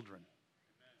children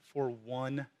for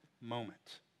one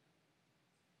moment.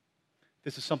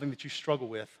 This is something that you struggle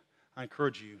with. I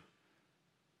encourage you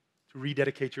to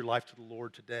rededicate your life to the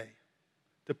Lord today,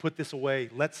 to put this away.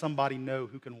 Let somebody know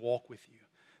who can walk with you.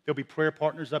 There'll be prayer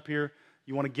partners up here.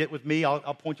 You want to get with me,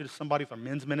 I'll point you to somebody with our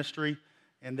men's ministry,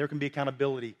 and there can be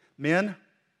accountability. Men,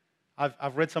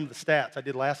 I've read some of the stats I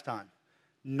did last time.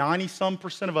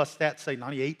 90-some% of us, stats say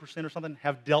 98% or something,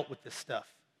 have dealt with this stuff.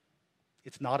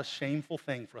 It's not a shameful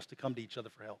thing for us to come to each other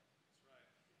for help.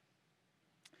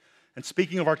 And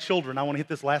speaking of our children, I want to hit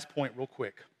this last point real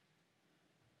quick.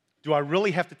 Do I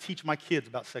really have to teach my kids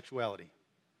about sexuality?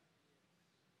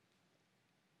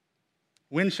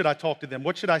 When should I talk to them?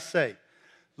 What should I say?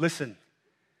 Listen,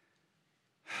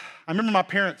 I remember my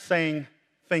parents saying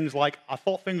things like, "I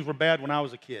thought things were bad when I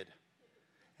was a kid."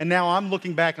 And now I'm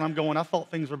looking back and I'm going, "I thought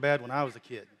things were bad when I was a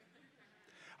kid."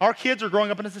 Our kids are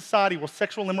growing up in a society where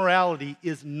sexual immorality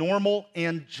is normal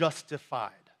and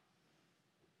justified.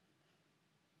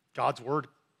 God's word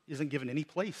isn't given any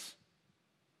place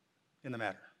in the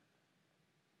matter.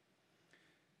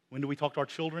 When do we talk to our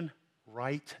children?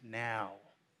 Right now.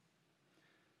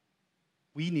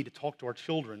 We need to talk to our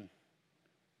children.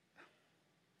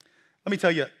 Let me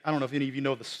tell you, I don't know if any of you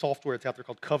know the software that's out there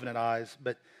called Covenant Eyes,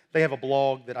 but they have a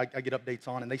blog that I get updates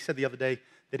on, and they said the other day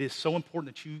that it is so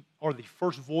important that you are the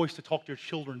first voice to talk to your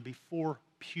children before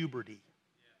puberty.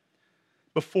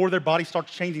 Before their body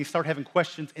starts changing, start having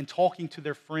questions and talking to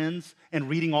their friends and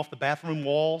reading off the bathroom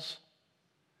walls,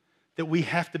 that we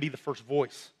have to be the first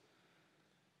voice.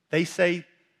 They say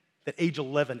that age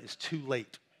 11 is too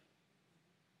late.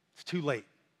 It's too late.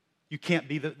 You can't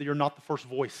be you're not the first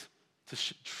voice to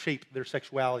shape their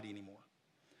sexuality anymore.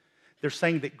 They're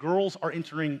saying that girls are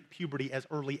entering puberty as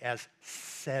early as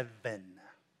 7.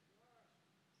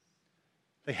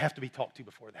 They have to be talked to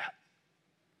before that.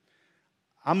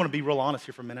 I'm going to be real honest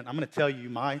here for a minute. I'm going to tell you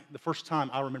the first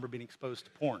time I remember being exposed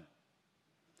to porn.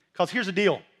 Because here's the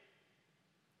deal.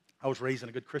 I was raised in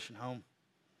a good Christian home.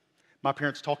 My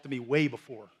parents talked to me way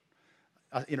before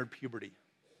I entered puberty.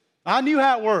 I knew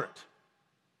how it worked.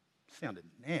 It sounded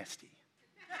nasty.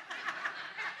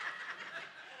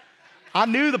 I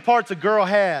knew the parts a girl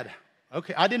had.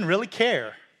 Okay, I didn't really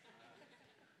care.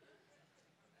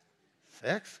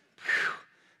 Sex?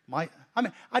 I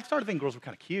started thinking girls were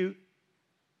kind of cute.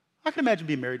 I can imagine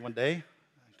being married one day.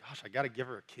 Gosh, I got to give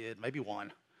her a kid, maybe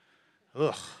one.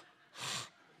 Ugh.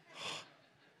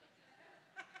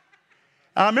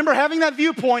 I remember having that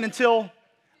viewpoint until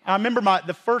I remember my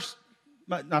first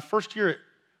year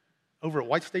over at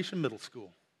White Station Middle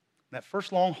School. That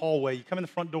first long hallway, you come in the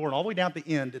front door and all the way down at the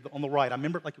end on the right, I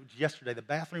remember it like it was yesterday, the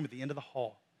bathroom at the end of the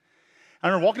hall. I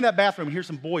remember walking in that bathroom and hear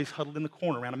some boys huddled in the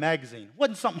corner around a magazine. It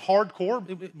wasn't something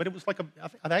hardcore, but it was like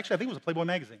I think it was a Playboy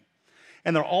magazine.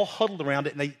 And they're all huddled around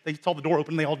it, and they saw the door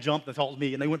open, and they all jumped, and they thought it was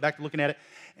me, and they went back to looking at it,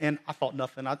 and I thought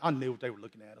nothing. I knew what they were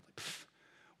looking at. I was like,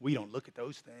 we don't look at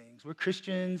those things. We're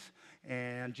Christians,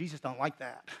 and Jesus don't like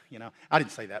that. I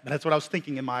didn't say that, but that's what I was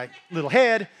thinking in my little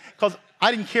head, because I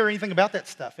didn't care anything about that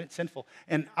stuff, and it's sinful.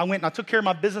 And I went and I took care of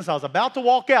my business. I was about to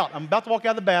walk out. I'm about to walk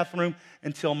out of the bathroom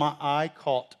until my eye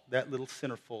caught that little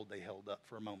centerfold they held up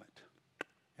for a moment.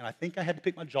 And I think I had to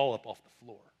pick my jaw up off the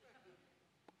floor.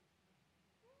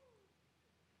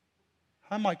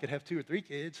 I might could have 2 or 3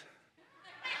 kids.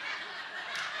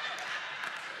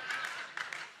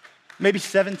 Maybe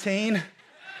 17,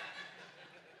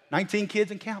 19 kids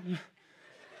and counting.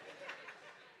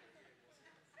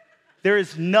 There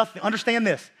is nothing, understand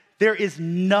this, there is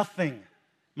nothing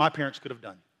my parents could have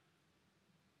done.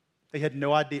 They had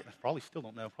no idea, probably still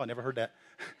don't know, probably never heard that.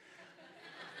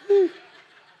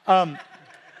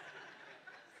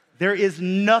 There is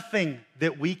nothing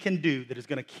that we can do that is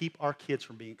going to keep our kids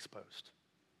from being exposed.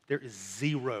 There is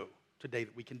zero today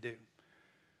that we can do.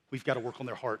 We've got to work on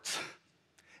their hearts.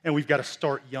 And we've got to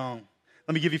start young.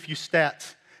 Let me give you a few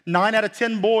stats. 9 out of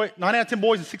 10 boys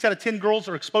and 6 out of 10 girls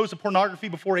are exposed to pornography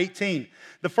before 18.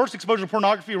 The first exposure to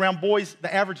pornography around boys,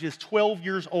 the average is 12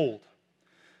 years old.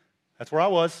 That's where I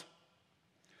was.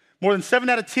 More than 7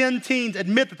 out of 10 teens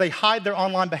admit that they hide their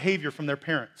online behavior from their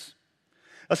parents.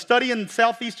 A study in the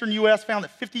southeastern U.S. found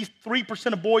that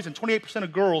 53% of boys and 28%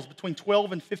 of girls between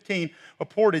 12 and 15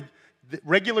 reported the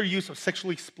regular use of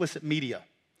sexually explicit media.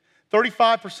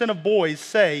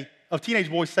 35% of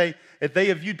teenage boys say that they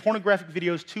have viewed pornographic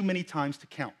videos too many times to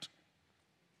count.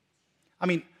 I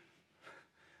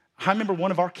remember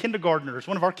one of our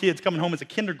kids coming home as a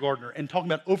kindergartner and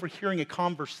talking about overhearing a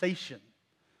conversation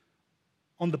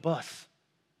on the bus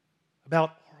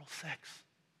about oral sex.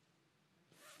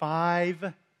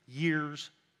 5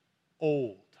 years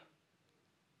old.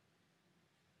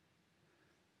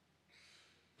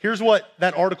 Here's what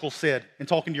that article said in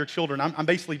talking to your children. I'm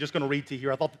basically just going to read to you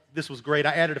here. I thought this was great.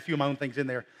 I added a few of my own things in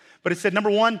there. But it said,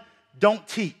 number 1, don't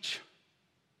teach.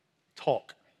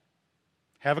 Talk.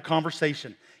 Have a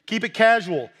conversation. Keep it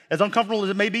casual. As uncomfortable as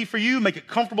it may be for you, make it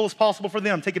comfortable as possible for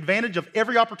them. Take advantage of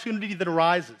every opportunity that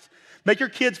arises. Make your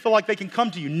kids feel like they can come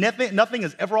to you. Nothing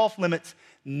is ever off limits.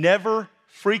 Never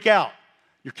freak out.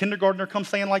 Your kindergartner comes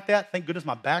saying like that. Thank goodness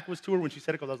my back was to her when she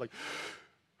said it, because I was like,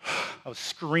 I was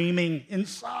screaming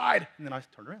inside. And then I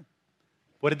turned around.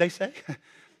 What did they say?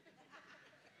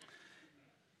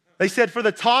 They said for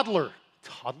the toddlers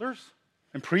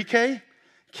and pre-K,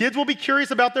 kids will be curious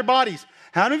about their bodies.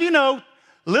 How many of you know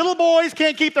little boys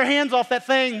can't keep their hands off that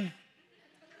thing?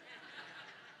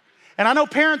 And I know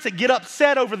parents that get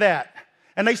upset over that,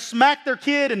 and they smack their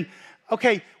kid, and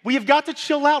okay, we have got to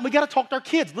chill out, and we got to talk to our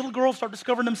kids. Little girls start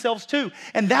discovering themselves too.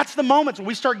 And that's the moment where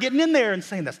we start getting in there and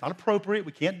saying, that's not appropriate,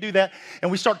 we can't do that. And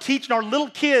we start teaching our little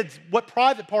kids what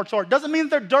private parts are. It doesn't mean that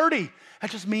they're dirty. That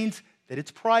just means that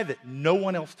it's private. No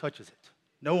one else touches it.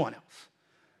 No one else.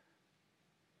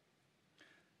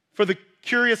 For the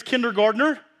curious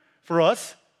kindergartner, for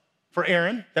us, for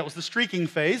Aaron, that was the streaking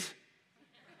phase.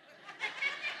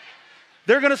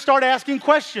 They're going to start asking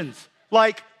questions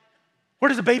like, where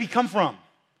does a baby come from?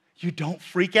 You don't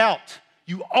freak out.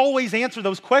 You always answer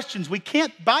those questions. We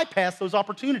can't bypass those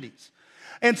opportunities.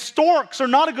 And storks are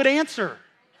not a good answer.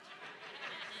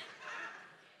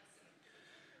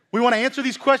 We want to answer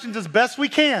these questions as best we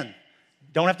can.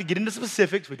 Don't have to get into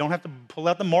specifics. We don't have to pull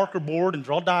out the marker board and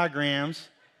draw diagrams.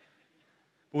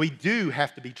 But we do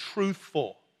have to be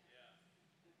truthful.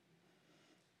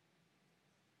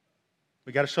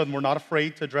 We got to show them we're not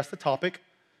afraid to address the topic.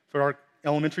 For our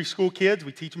elementary school kids,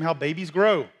 we teach them how babies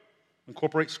grow.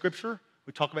 Incorporate scripture.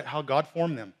 We talk about how God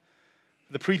formed them.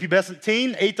 For the prepubescent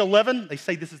teen, 8 to 11, they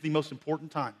say this is the most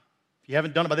important time. If you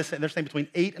haven't done it by this, they're saying between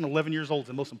 8 and 11 years old is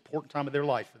the most important time of their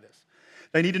life for this.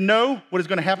 They need to know what is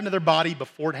going to happen to their body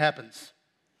before it happens.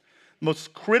 This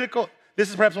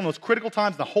is perhaps one of the most critical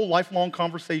times in the whole lifelong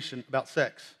conversation about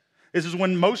sex. This is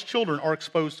when most children are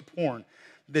exposed to porn.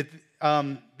 This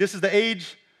is the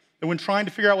age that when trying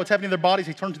to figure out what's happening to their bodies,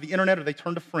 they turn to the internet or they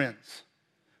turn to friends.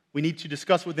 We need to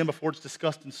discuss with them before it's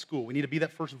discussed in school. We need to be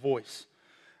that first voice.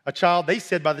 They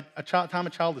said by the time a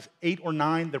child is 8 or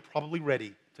 9, they're probably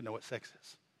ready to know what sex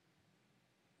is.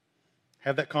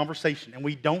 Have that conversation. And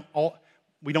we don't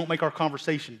make our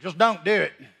conversation, just don't do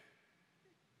it.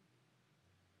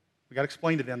 We got to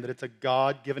explain to them that it's a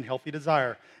God-given healthy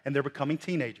desire, and they're becoming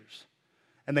teenagers.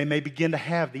 And they may begin to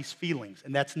have these feelings,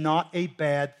 and that's not a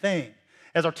bad thing.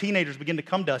 As our teenagers begin to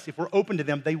come to us, if we're open to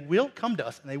them, they will come to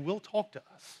us and they will talk to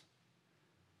us.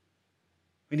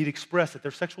 We need to express that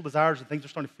their sexual desires and things they're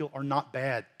starting to feel are not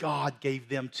bad. God gave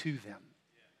them to them.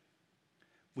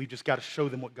 We've just got to show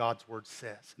them what God's word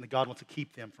says, and that God wants to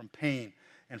keep them from pain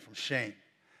and from shame.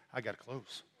 I got to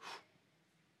close.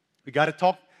 We got to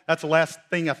talk. That's the last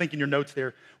thing I think in your notes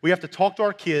there. We have to talk to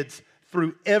our kids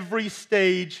through every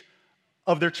stage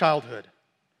of their childhood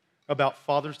about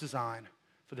Father's design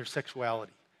for their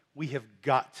sexuality. We have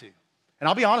got to. And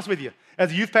I'll be honest with you,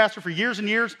 as a youth pastor for years and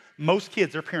years, most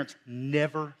kids, their parents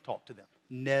never talk to them.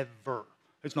 Never.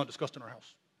 It's not discussed in our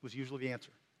house. It was usually the answer.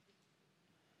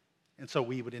 And so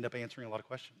we would end up answering a lot of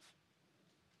questions.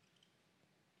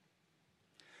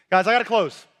 Guys, I got to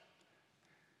close.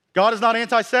 God is not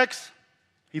anti-sex.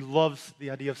 He loves the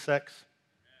idea of sex.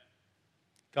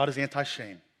 God is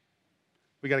anti-shame.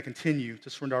 We got to continue to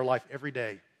surrender our life every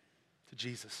day to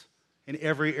Jesus in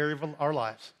every area of our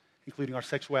lives, including our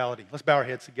sexuality. Let's bow our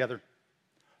heads together.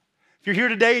 If you're here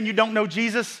today and you don't know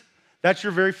Jesus, that's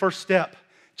your very first step.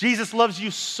 Jesus loves you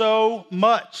so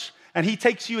much, and he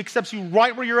takes you, accepts you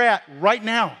right where you're at, right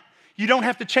now. You don't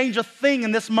have to change a thing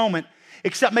in this moment,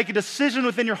 except make a decision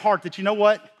within your heart that, you know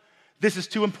what? This is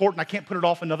too important. I can't put it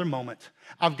off another moment.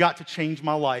 I've got to change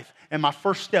my life. And my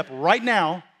first step right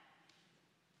now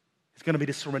is going to be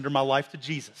to surrender my life to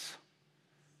Jesus.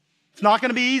 It's not going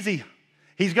to be easy.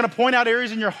 He's going to point out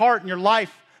areas in your heart and your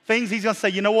life, things he's going to say,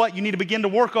 you know what, you need to begin to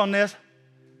work on this.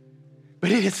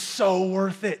 But it is so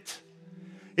worth it.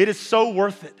 It is so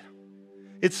worth it.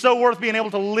 It's so worth being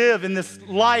able to live in this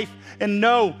life and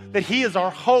know that he is our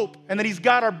hope and that he's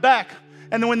got our back.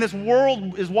 And then when this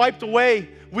world is wiped away,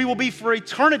 we will be for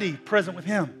eternity present with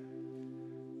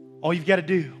him. All you've got to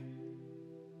do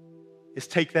is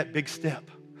take that big step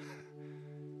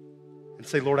and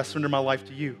say, Lord, I surrender my life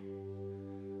to you.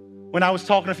 When I was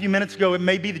talking a few minutes ago, it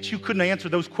may be that you couldn't answer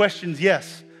those questions.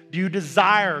 Yes. Do you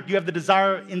have the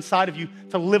desire inside of you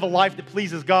to live a life that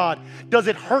pleases God? Does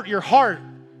it hurt your heart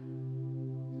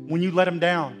when you let him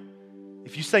down?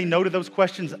 If you say no to those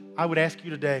questions, I would ask you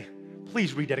today,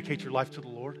 please rededicate your life to the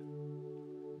Lord.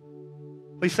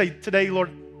 Please say today, Lord,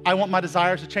 I want my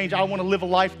desires to change. I want to live a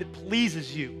life that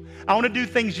pleases you. I want to do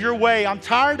things your way. I'm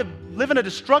tired of living a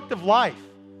destructive life.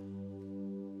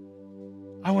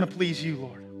 I want to please you,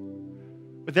 Lord.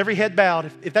 With every head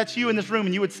bowed, if that's you in this room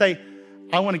and you would say,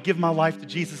 I want to give my life to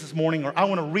Jesus this morning, or I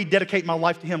want to rededicate my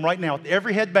life to him right now, with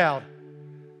every head bowed,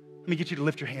 let me get you to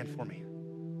lift your hand for me.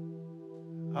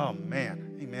 Oh,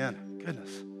 man. Amen.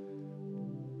 Goodness.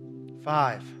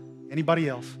 5. Anybody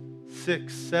else?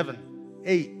 6, 7,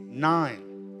 8,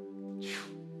 9.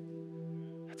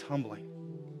 That's humbling.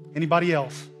 Anybody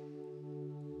else?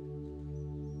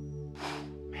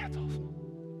 Man, that's awesome.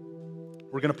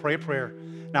 We're going to pray a prayer.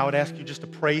 Now, I would ask you just to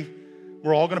pray.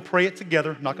 We're all going to pray it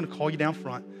together. I'm not going to call you down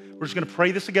front. We're just going to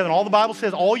pray this together. And all the Bible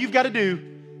says, all you've got to do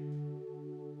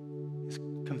is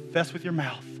confess with your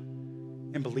mouth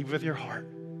and believe with your heart.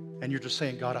 And you're just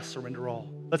saying, God, I surrender all.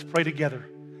 Let's pray together.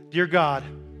 Dear God,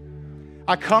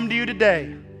 I come to you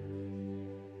today.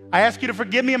 I ask you to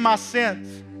forgive me of my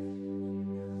sins.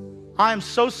 I am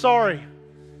so sorry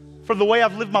for the way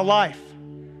I've lived my life.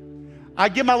 I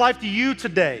give my life to you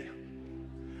today.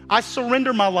 I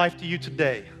surrender my life to you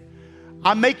today.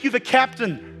 I make you the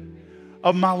captain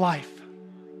of my life.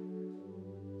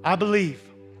 I believe.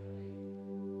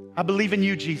 I believe in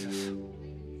you, Jesus.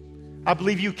 I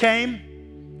believe you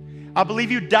came. I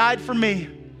believe you died for me.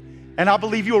 And I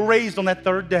believe you were raised on that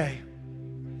third day.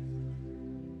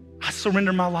 I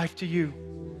surrender my life to you.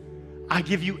 I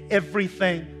give you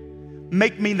everything.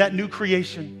 Make me that new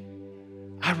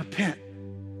creation. I repent.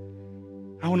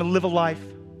 I want to live a life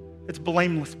that's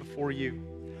blameless before you.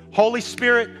 Holy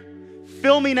Spirit,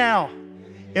 fill me now.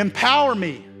 Empower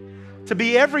me to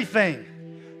be everything,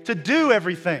 to do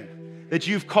everything that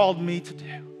you've called me to do.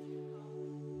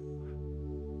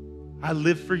 I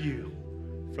live for you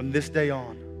from this day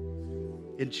on.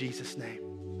 In Jesus'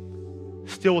 name.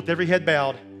 Still with every head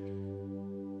bowed,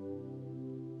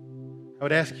 I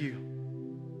would ask you,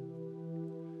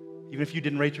 even if you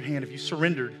didn't raise your hand, if you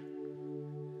surrendered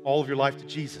all of your life to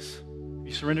Jesus, if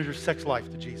you surrendered your sex life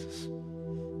to Jesus,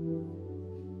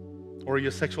 or are you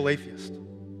a sexual atheist?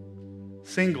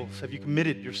 Singles, have you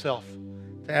committed yourself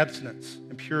to abstinence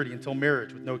and purity until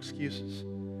marriage with no excuses?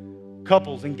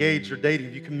 Couples engaged or dating,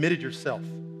 have you committed yourself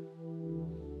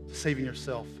to saving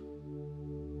yourself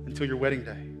until your wedding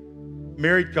day?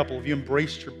 Married couple, have you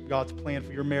embraced God's plan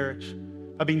for your marriage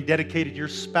by being dedicated to your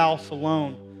spouse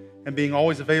alone and being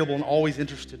always available and always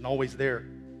interested and always there?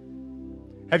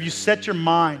 Have you set your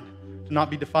mind to not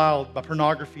be defiled by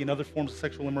pornography and other forms of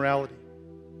sexual immorality?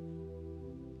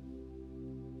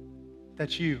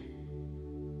 That's you.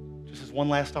 Just as one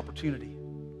last opportunity,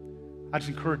 I just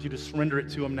encourage you to surrender it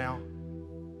to him now.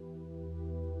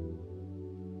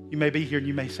 You may be here and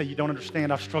you may say, you don't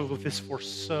understand. I've struggled with this for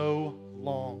so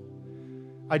long.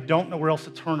 I don't know where else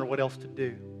to turn or what else to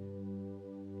do.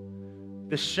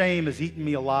 This shame has eaten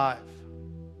me alive.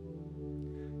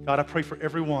 God, I pray for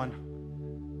everyone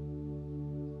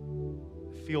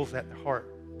who feels that in their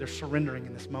heart. They're surrendering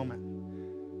in this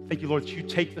moment. Thank you, Lord, that you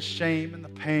take the shame and the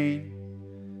pain,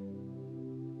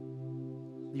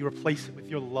 you replace it with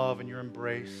your love and your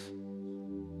embrace.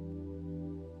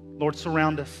 Lord,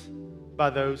 surround us by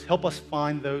those. Help us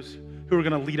find those who are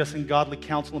going to lead us in godly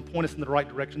counsel and point us in the right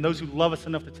direction, those who love us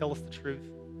enough to tell us the truth.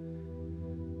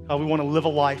 God, we want to live a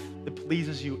life that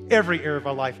pleases you every area of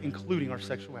our life, including our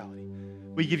sexuality.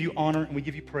 We give you honor and we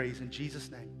give you praise in Jesus'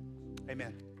 name.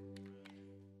 Amen.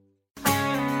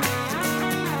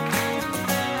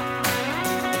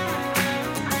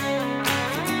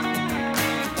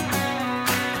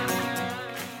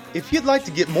 If you'd like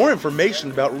to get more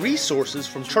information about resources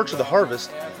from Church of the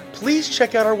Harvest, please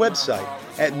check out our website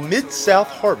at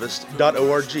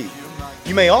midsouthharvest.org.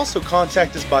 You may also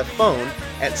contact us by phone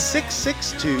at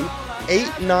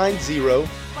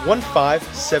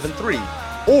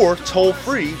 662-890-1573 or toll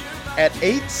free at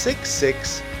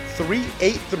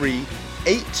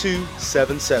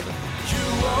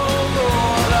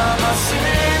 866-383-8277.